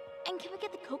 And can we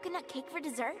get the coconut cake for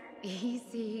dessert?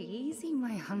 Easy, easy,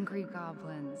 my hungry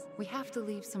goblins. We have to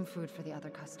leave some food for the other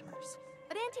customers.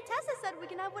 But Auntie Tessa said we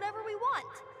can have whatever we want.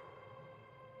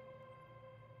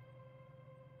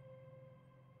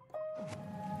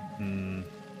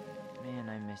 Man,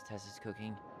 I miss Tessa's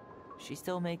cooking. She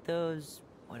still make those,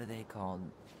 what are they called?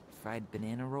 Fried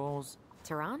banana rolls?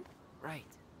 Tehran? Right.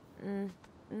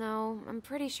 No, I'm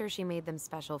pretty sure she made them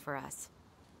special for us.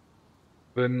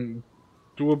 Then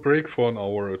do a break for an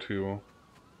hour or two.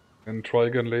 And try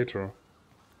again later.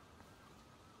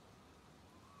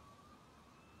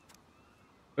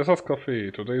 Tessa's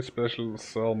Cafe. Today's special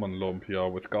salmon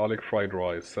lumpia with garlic fried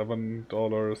rice. $7.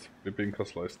 Bibinka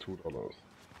slice $2.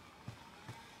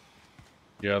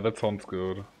 Yeah, that sounds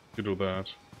good. You do that.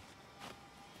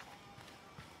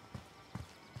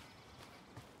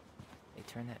 They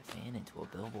turned that van into a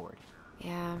billboard.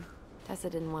 Yeah, Tessa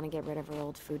didn't want to get rid of her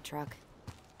old food truck.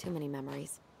 Too many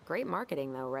memories. Great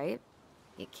marketing though, right?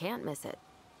 You can't miss it.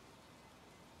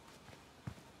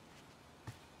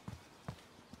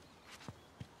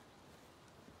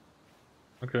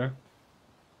 Okay.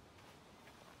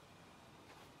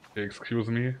 Okay, excuse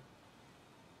me.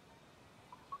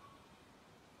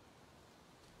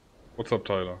 What's up,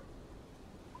 Tyler?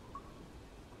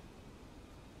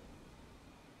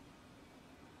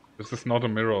 This is not a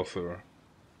mirror, sir.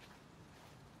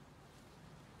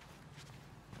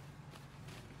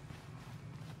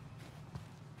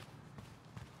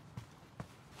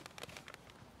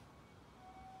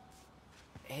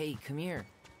 Hey, come here.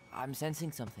 I'm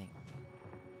sensing something.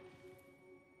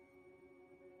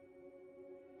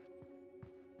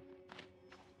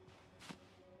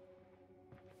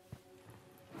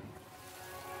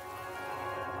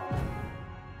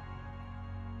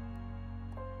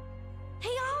 Hey,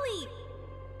 Ollie!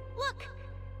 Look!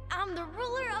 I'm the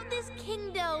ruler of this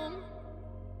kingdom!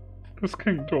 This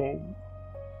kingdom.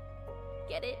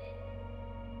 Get it?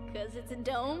 'Cause it's a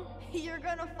dome? You're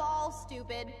gonna fall,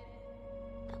 stupid.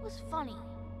 That was funny.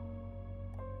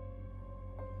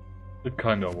 It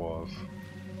kinda was.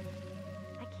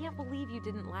 I can't believe you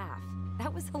didn't laugh.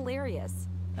 That was hilarious.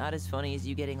 Not as funny as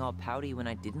you getting all pouty when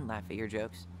I didn't laugh at your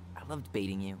jokes. I loved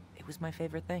baiting you. It was my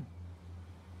favorite thing.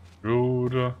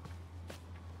 Rude.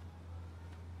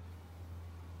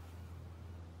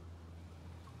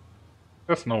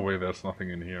 There's no way there's nothing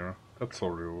in here. That's so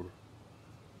rude.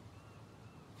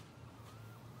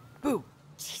 Boo!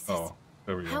 Jesus. Oh,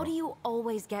 there we go. How do you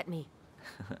always get me?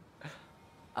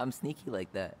 I'm sneaky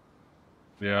like that.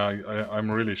 Yeah, I'm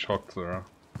really shocked there.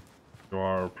 You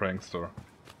are a prankster.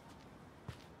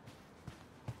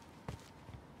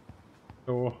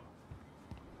 Oh.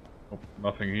 Oh,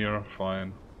 nothing here,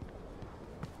 fine.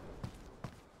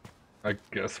 I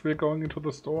guess we're going into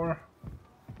the store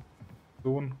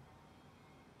soon.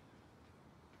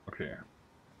 Okay.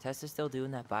 Tessa's still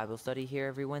doing that Bible study here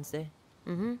every Wednesday?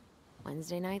 Mm-hmm.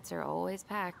 Wednesday nights are always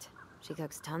packed. She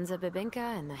cooks tons of bibinka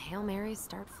and the Hail Marys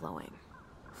start flowing.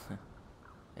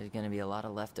 There's gonna be a lot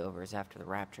of leftovers after the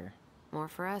rapture. More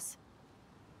for us.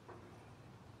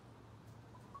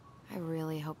 I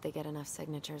really hope they get enough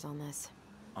signatures on this.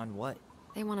 On what?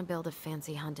 They want to build a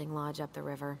fancy hunting lodge up the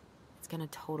river. It's gonna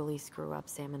totally screw up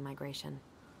salmon migration.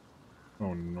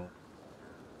 Oh no.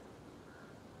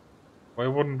 Why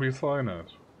wouldn't we sign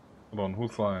it? Hold on, who I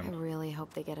signed? really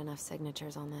hope they get enough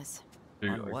signatures on this.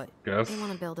 On what? Guess. They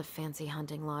want to build a fancy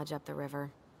hunting lodge up the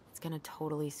river. It's gonna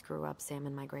totally screw up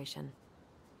salmon migration.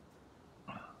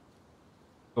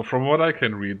 So from what I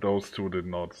can read, those two did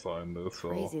not sign this. So.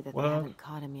 Crazy that they Well, haven't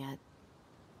caught him yet.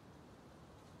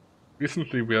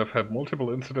 recently we have had multiple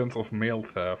incidents of mail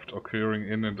theft occurring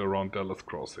in and around Dallas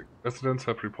Crossing. Residents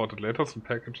have reported letters and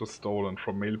packages stolen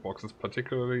from mailboxes,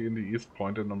 particularly in the East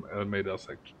Point and Alameda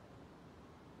section.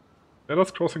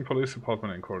 Dallas Crossing Police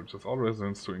Department encourages all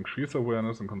residents to increase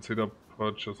awareness and consider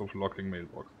purchase of locking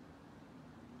mailboxes.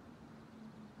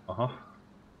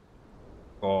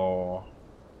 So,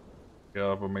 we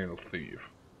have a mail thief.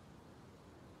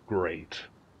 Great.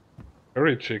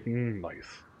 Curry chicken,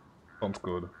 nice. Sounds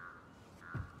good.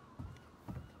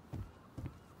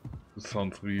 This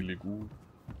sounds really good.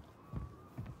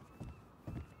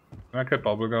 Can I get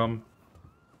bubblegum?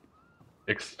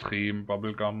 Extreme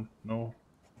bubblegum? No.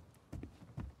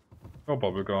 No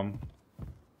bubblegum.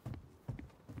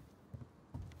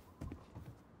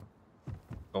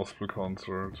 Gospel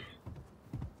concert.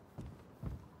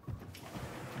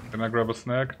 Can I grab a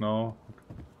snack? No.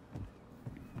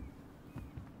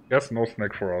 Yes, no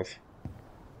snack for us.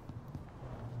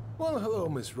 Well, hello,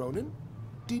 Miss Ronan.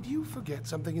 Did you forget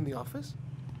something in the office?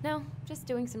 No, just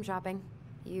doing some shopping.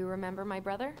 You remember my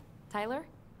brother, Tyler?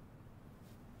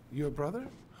 Your brother?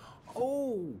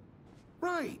 Oh,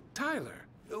 right, Tyler.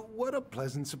 What a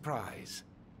pleasant surprise.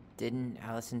 Didn't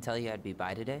Allison tell you I'd be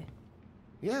by today?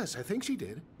 Yes, I think she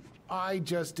did. I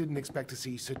just didn't expect to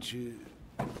see such a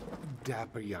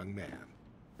dapper young man.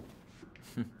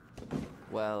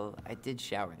 Well, I did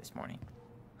shower this morning.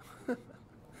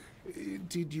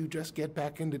 Did you just get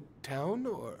back into town,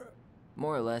 or...?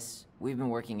 More or less. We've been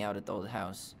working out at the old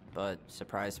house. But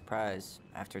surprise, surprise,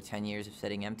 after 10 years of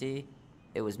sitting empty,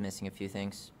 it was missing a few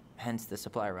things, hence the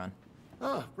supply run.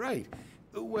 Ah, right.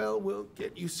 Well, we'll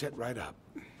get you set right up.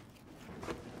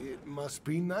 It must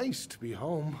be nice to be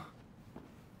home.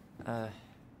 I'm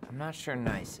not sure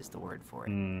nice is the word for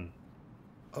it.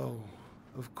 Oh,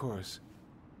 of course.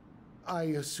 I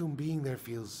assume being there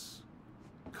feels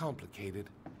complicated.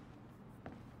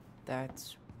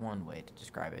 That's one way to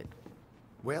describe it.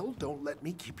 Well, don't let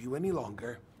me keep you any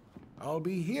longer. I'll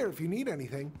be here if you need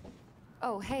anything.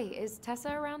 Oh, hey, is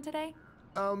Tessa around today?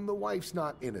 The wife's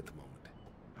not in at the moment.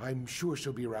 I'm sure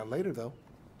she'll be around later, though.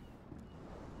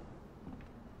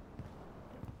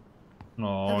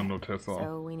 No, Okay, no Tessa.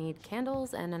 So we need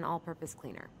candles and an all-purpose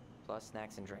cleaner. Plus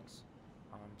snacks and drinks.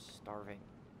 I'm starving.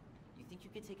 You think you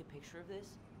could take a picture of this?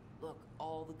 Look,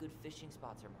 all the good fishing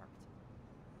spots are marked.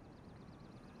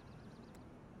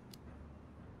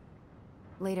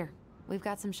 Later. We've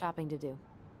got some shopping to do.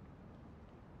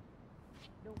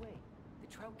 No way. The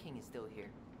Trout King is still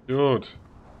here. Dude.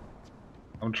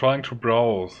 I'm trying to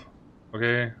browse.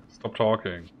 Okay? Stop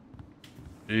talking.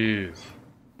 Jeez.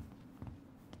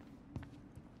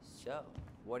 So,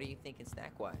 what are you thinking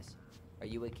snack-wise? Are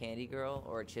you a candy girl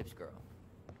or a chips girl?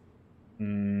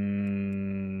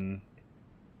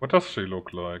 What does she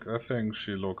look like? I think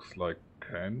she looks like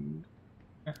candy.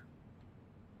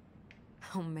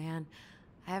 Oh man,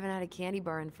 I haven't had a candy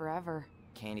bar in forever.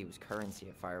 Candy was currency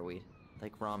at Fireweed,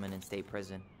 like ramen in state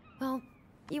prison. Well,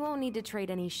 you won't need to trade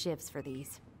any shifts for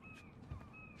these.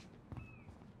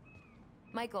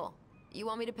 Michael, you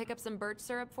want me to pick up some birch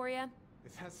syrup for you?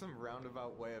 Is that some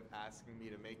roundabout way of asking me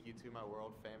to make you two my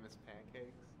world-famous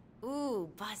pancakes? Ooh,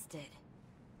 busted.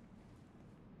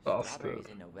 Strawberries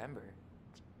in November.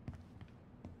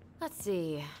 Let's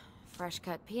see. Fresh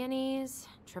cut peonies,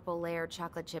 triple layered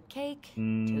chocolate chip cake,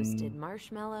 toasted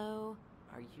marshmallow.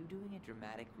 Are you doing a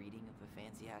dramatic reading of a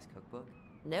fancy-ass cookbook?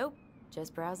 Nope,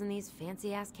 just browsing these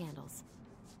fancy-ass candles.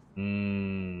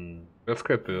 Let's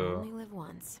get You the. only live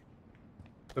once.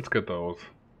 Let's get those.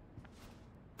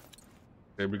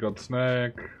 Okay, we got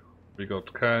snack. We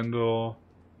got candle.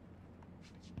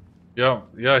 Yeah,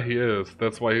 he is.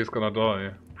 That's why he's gonna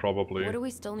die, probably. What do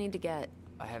we still need to get?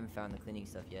 I haven't found the cleaning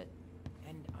stuff yet.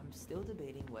 And I'm still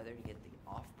debating whether to get the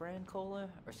off-brand cola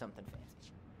or something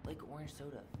fancy. Like orange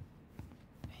soda.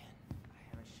 Man, I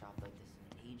haven't shopped like this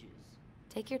in ages.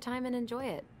 Take your time and enjoy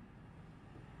it.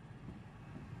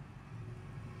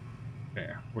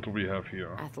 Okay, what do we have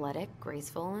here? Athletic,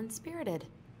 graceful, and spirited.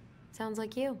 Sounds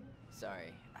like you.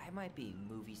 Sorry, I might be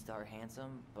movie star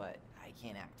handsome, but I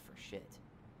can't act for shit.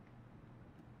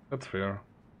 That's fair.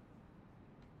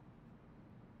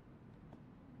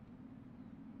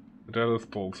 The Dallas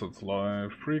Dulcet's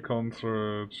live, free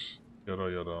concert, yada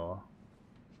yada.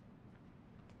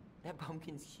 That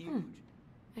pumpkin's huge.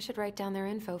 I should write down their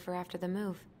info for after the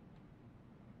move.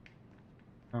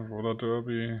 And roller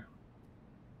derby.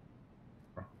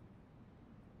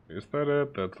 Is that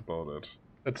it? That's about it.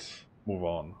 Let's move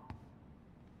on.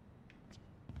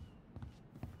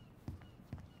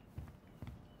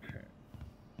 Okay.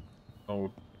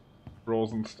 No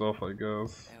frozen stuff, I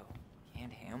guess. Ew,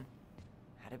 canned ham?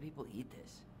 How do people eat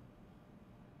this?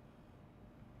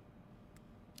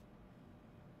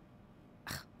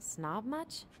 Snob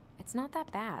much? It's not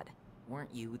that bad.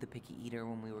 Weren't you the picky eater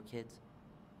when we were kids?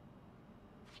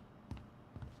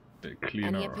 Okay, cleaner.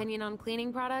 Any opinion on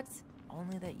cleaning products?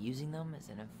 Only that using them is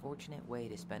an unfortunate way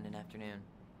to spend an afternoon.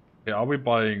 Okay, are we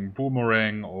buying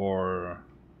Boomerang or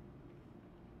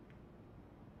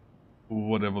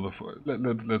whatever the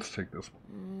let's take this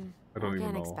one. I don't even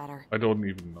Organic's know. better. I don't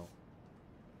even know.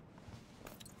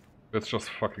 Let's just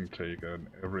fucking take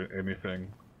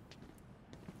anything.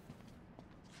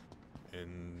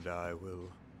 And I will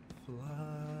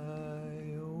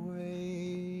fly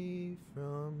away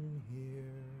from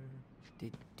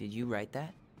here. Did you write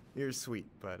that? You're sweet,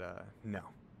 but no.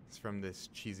 It's from this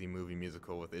cheesy movie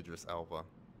musical with Idris Elba.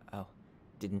 Oh,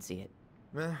 didn't see it.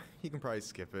 You can probably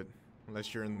skip it.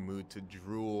 Unless you're in the mood to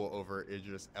drool over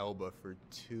Idris Elba for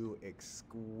 2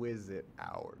 exquisite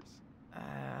hours.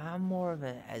 I'm more of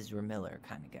a Ezra Miller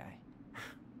kind of guy.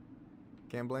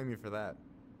 Can't blame you for that.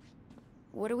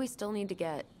 What do we still need to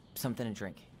get? Something to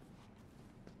drink.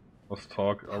 I was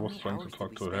How trying many to hours talk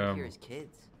did to we spend him. here as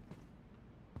kids?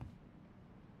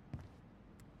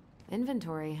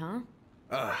 Inventory, huh?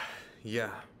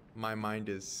 Yeah. My mind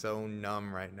is so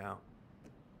numb right now.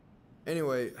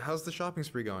 Anyway, how's the shopping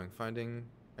spree going? Finding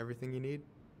everything you need?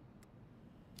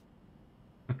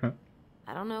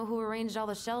 I don't know who arranged all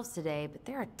the shelves today, but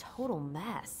they're a total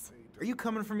mess. Are you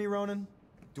coming for me, Ronan?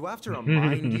 Do I have to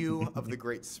remind you of the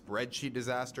great spreadsheet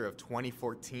disaster of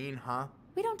 2014, huh?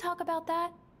 We don't talk about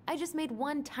that. I just made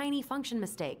one tiny function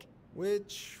mistake.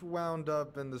 Which wound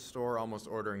up in the store almost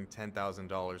ordering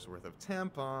 $10,000 worth of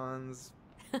tampons.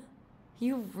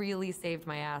 You really saved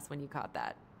my ass when you caught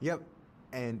that. Yep,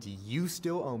 and you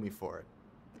still owe me for it.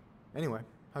 Anyway,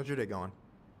 how's your day going?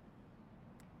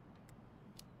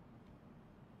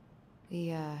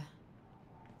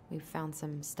 We found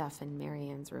some stuff in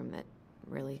Marianne's room that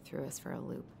really threw us for a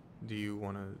loop. Do you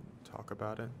want to talk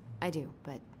about it? I do,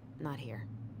 but not here.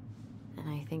 And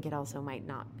I think it also might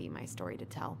not be my story to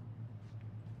tell.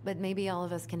 But maybe all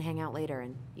of us can hang out later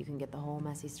and you can get the whole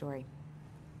messy story.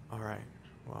 All right,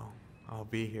 well, I'll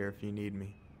be here if you need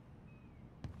me.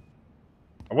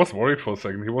 I was worried for a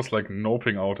second. He was like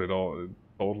noping out at all.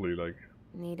 Totally like.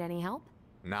 Need any help?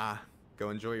 Nah,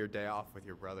 go enjoy your day off with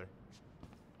your brother.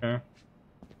 Yeah.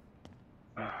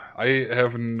 I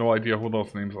have no idea who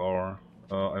those names are.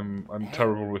 I'm Hey,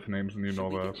 terrible with names, and you know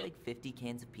Should we that. get like 50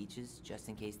 cans of peaches just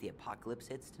in case the apocalypse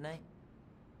hits tonight?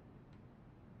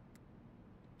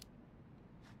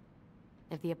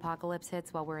 If the apocalypse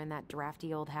hits while we're in that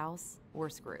drafty old house, we're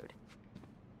screwed.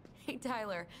 Hey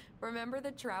Tyler, remember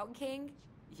the Trout King?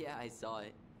 Yeah, I saw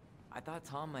it. I thought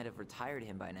Tom might have retired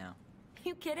him by now.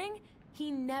 You kidding?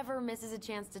 He never misses a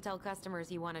chance to tell customers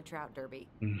he won a trout derby.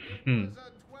 It was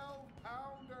a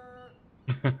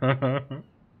 12-pounder.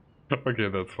 Okay,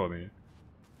 that's funny.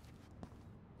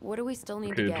 What do we still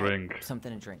need Okay, to get? drink.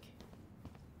 Something to drink.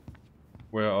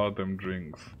 Where are them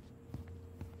drinks? It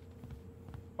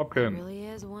Pumpkin. really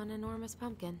is one enormous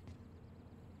pumpkin.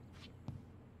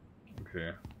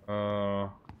 Okay.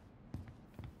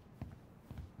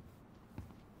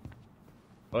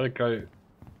 Like I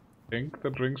think the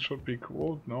drinks should be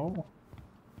cooled. No.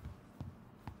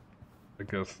 I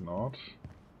guess not.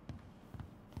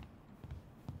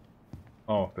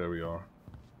 Oh, there we are.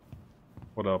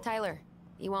 What up? Tyler,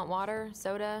 you want water,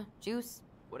 soda, juice?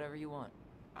 Whatever you want.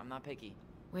 I'm not picky.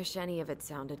 Wish any of it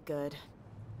sounded good.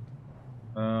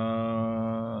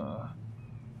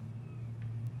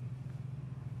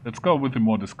 Let's go with the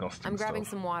more disgusting I'm grabbing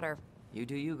stuff. some water. You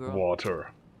do you, girl. Water.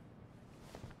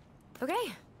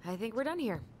 Okay, I think we're done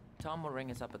here. Tom will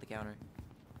ring us up at the counter.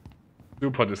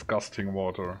 Super disgusting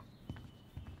water.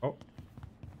 Oh,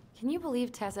 Can you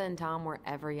believe Tessa and Tom were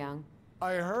ever young?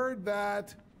 I heard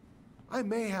that. I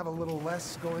may have a little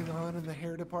less going on in the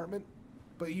hair department,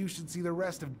 but you should see the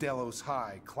rest of Delos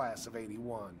High, class of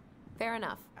 '81. Fair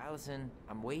enough. Allison,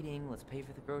 I'm waiting. Let's pay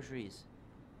for the groceries.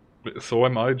 so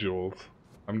am I, Jules.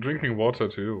 I'm drinking water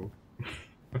too.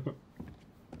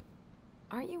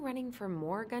 Aren't you running for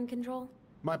more gun control?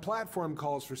 My platform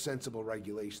calls for sensible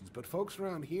regulations, but folks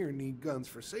around here need guns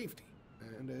for safety.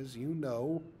 And as you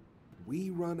know, we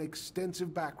run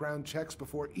extensive background checks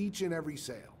before each and every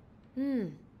sale.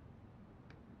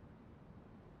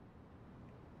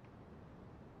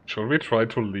 Should we try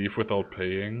to leave without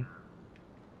paying?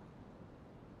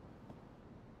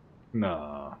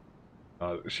 Nah.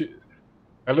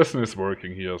 Allison is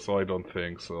working here, so I don't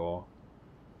think so.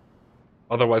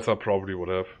 Otherwise, I probably would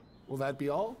have. Will that be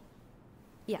all?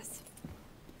 Yes.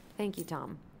 Thank you,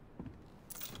 Tom.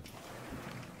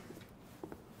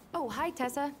 Oh, hi,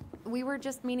 Tessa. We were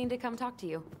just meaning to come talk to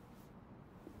you.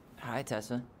 Hi,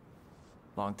 Tessa.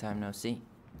 Long time no see.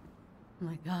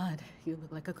 My God, you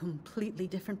look like a completely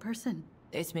different person.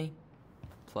 It's me.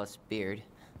 Plus beard.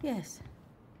 Yes.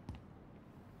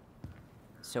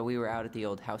 So we were out at the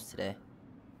old house today.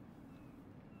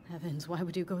 Heavens, why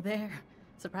would you go there?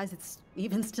 Surprised it's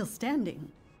even still standing.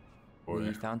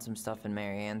 We found some stuff in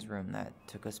Marianne's room that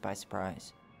took us by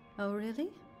surprise. Oh, really?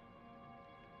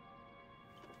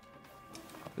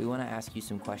 We want to ask you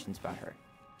some questions about her.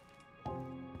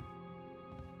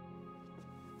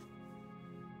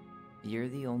 You're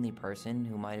the only person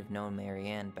who might have known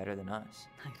Marianne better than us.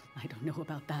 I don't know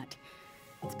about that.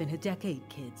 It's been a decade,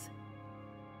 kids.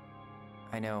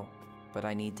 I know, but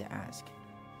I need to ask.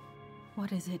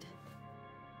 What is it?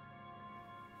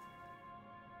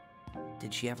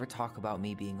 Did she ever talk about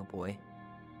me being a boy?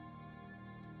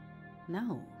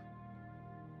 No.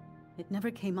 It never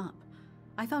came up.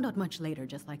 I found out much later,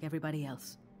 just like everybody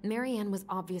else. Marianne was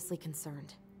obviously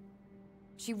concerned.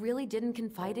 She really didn't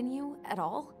confide in you at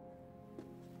all?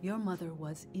 Your mother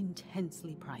was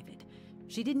intensely private.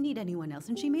 She didn't need anyone else,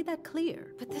 and she made that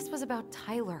clear. But this was about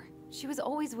Tyler. She was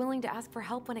always willing to ask for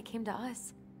help when it came to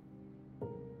us.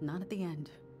 Not at the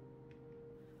end.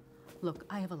 Look,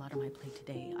 I have a lot on my plate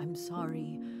today. I'm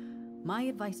sorry. My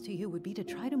advice to you would be to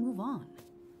try to move on.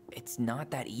 It's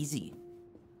not that easy.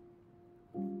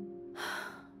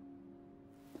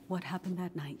 What happened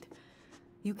that night?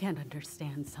 You can't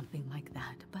understand something like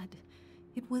that, but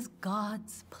it was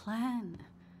God's plan.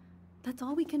 That's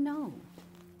all we can know.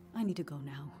 I need to go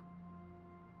now.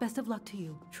 Best of luck to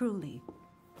you, truly.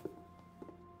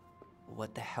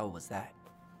 What the hell was that?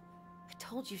 I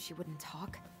told you she wouldn't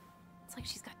talk. It's like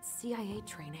she's got CIA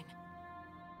training.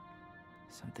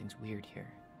 Something's weird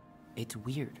here. It's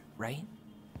weird, right?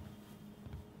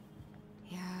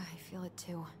 Yeah, I feel it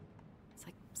too. It's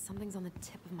like something's on the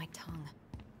tip of my tongue.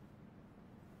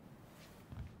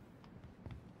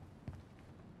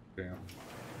 Yeah.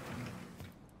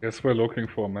 Guess we're looking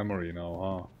for a memory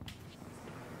now, huh?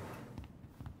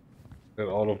 That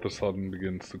all of a sudden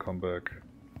begins to come back.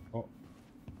 Oh.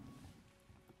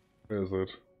 Where is it?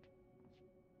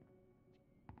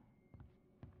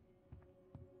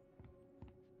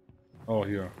 Oh,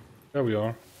 here. There we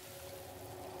are.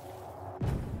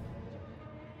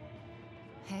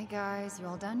 Hey guys, you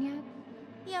all done yet?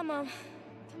 Yeah, Mom.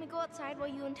 Can we go outside while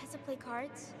you and Tessa play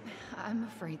cards? I'm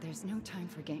afraid there's no time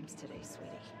for games today,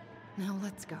 sweetie. Now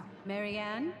let's go.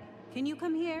 Marianne, can you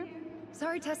come here?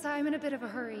 Sorry, Tessa, I'm in a bit of a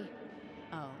hurry.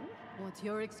 Oh, what's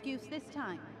your excuse this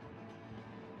time?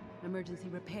 Emergency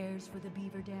repairs for the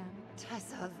beaver dam?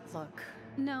 Tessa, look.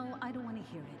 No, I don't want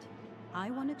to hear it.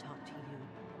 I want to talk to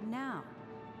you now.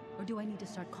 Or do I need to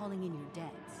start calling in your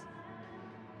debts?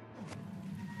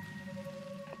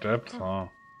 Debts, huh?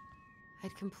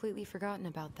 I'd completely forgotten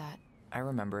about that. I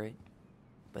remember it,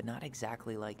 but not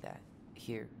exactly like that.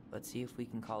 Here, let's see if we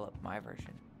can call up my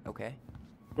version, okay?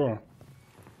 Sure.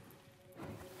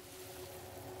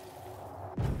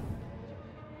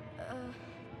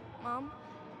 Mom?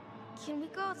 Can we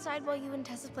go outside while you and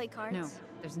Tessa play cards? No,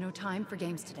 there's no time for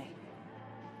games today.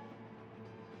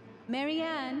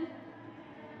 Marianne,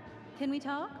 can we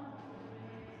talk?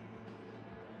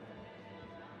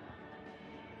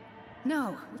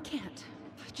 No, we can't.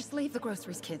 Just leave the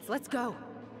groceries, kids. Let's go.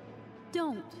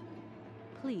 Don't.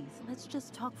 Please, let's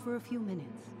just talk for a few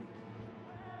minutes.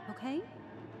 Okay?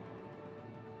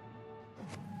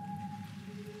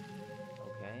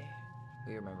 Okay,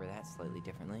 we remember that slightly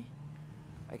differently.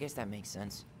 I guess that makes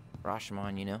sense.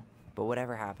 Rashomon, you know? But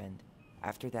whatever happened,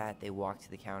 after that they walked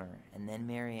to the counter, and then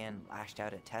Marianne lashed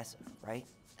out at Tessa, right?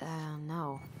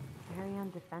 No. Marianne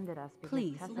defended us because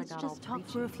Please, Tessa let's got just all talk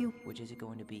for a few... Which is it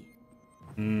going to be?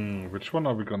 Which one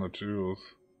are we gonna choose?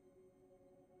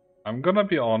 I'm gonna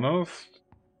be honest.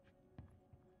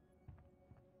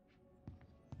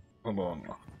 Hold on.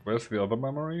 Where's the other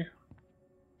memory?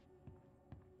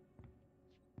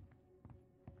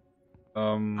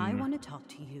 I want to talk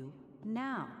to you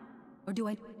now. Or do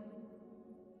I...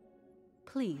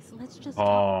 Please, let's just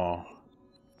talk.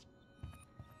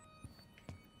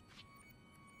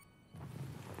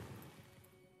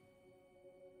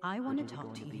 I want to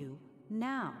talk to you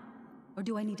now. Or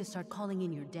do I need to start calling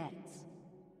in your debts?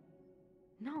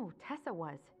 No, Tessa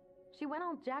was. She went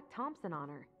all Jack Thompson on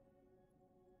her.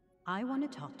 I want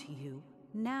to talk to you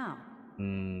now.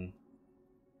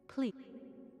 Please.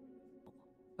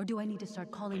 Or do I need to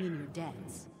start calling in your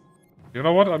debts? You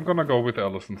know what? I'm gonna go with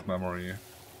Allison's memory.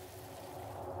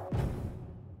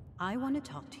 I want to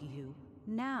talk to you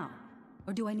now.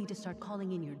 Or do I need to start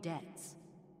calling in your debts?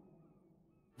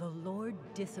 The Lord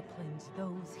disciplines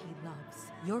those he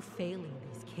loves. You're failing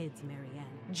these kids, Marianne.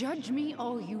 Judge me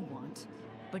all you want,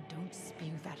 but don't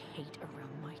spew that hate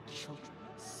around my children.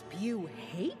 Spew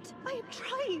hate? I am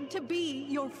trying to be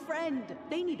your friend.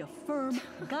 They need a firm,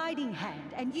 guiding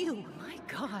hand, and you... My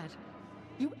God.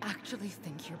 You actually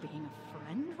think you're being a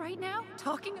friend right now?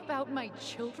 Talking about my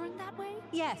children that way?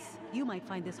 Yes, you might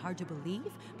find this hard to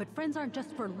believe, but friends aren't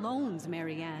just for loans,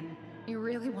 Marianne. You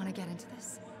really want to get into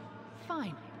this?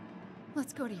 Fine.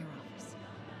 Let's go to your office.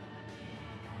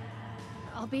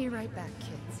 I'll be right back,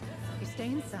 kids. You stay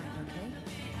inside, okay?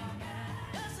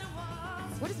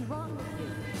 What is wrong with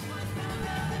you?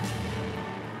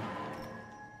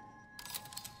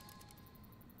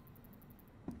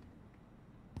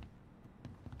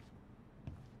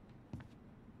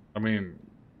 I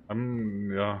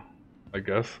mean, yeah, I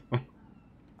guess.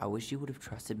 I wish you would have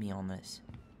trusted me on this.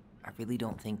 I really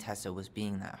don't think Tessa was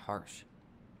being that harsh.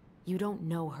 You don't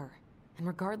know her. And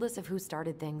regardless of who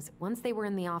started things, once they were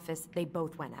in the office, they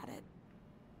both went at it.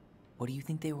 What do you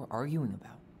think they were arguing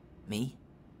about? Me?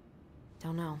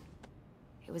 Don't know.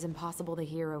 It was impossible to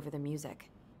hear over the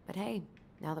music. But hey,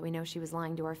 now that we know she was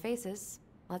lying to our faces,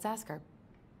 let's ask her.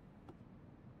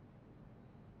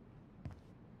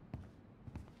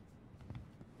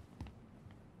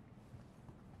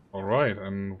 Alright,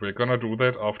 and we're gonna do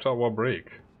that after our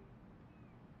break.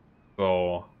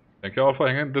 So, thank you all for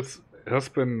hanging. This has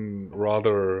been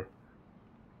rather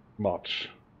much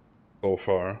so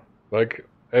far. Like,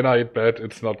 and I bet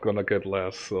it's not gonna get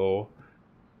less, so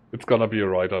it's gonna be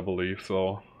alright, I believe,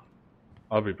 so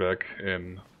I'll be back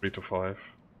in 3 to 5.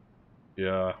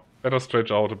 Yeah, better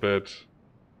stretch out a bit,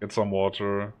 get some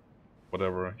water,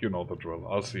 whatever, you know the drill.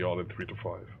 I'll see you all in 3 to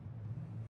 5.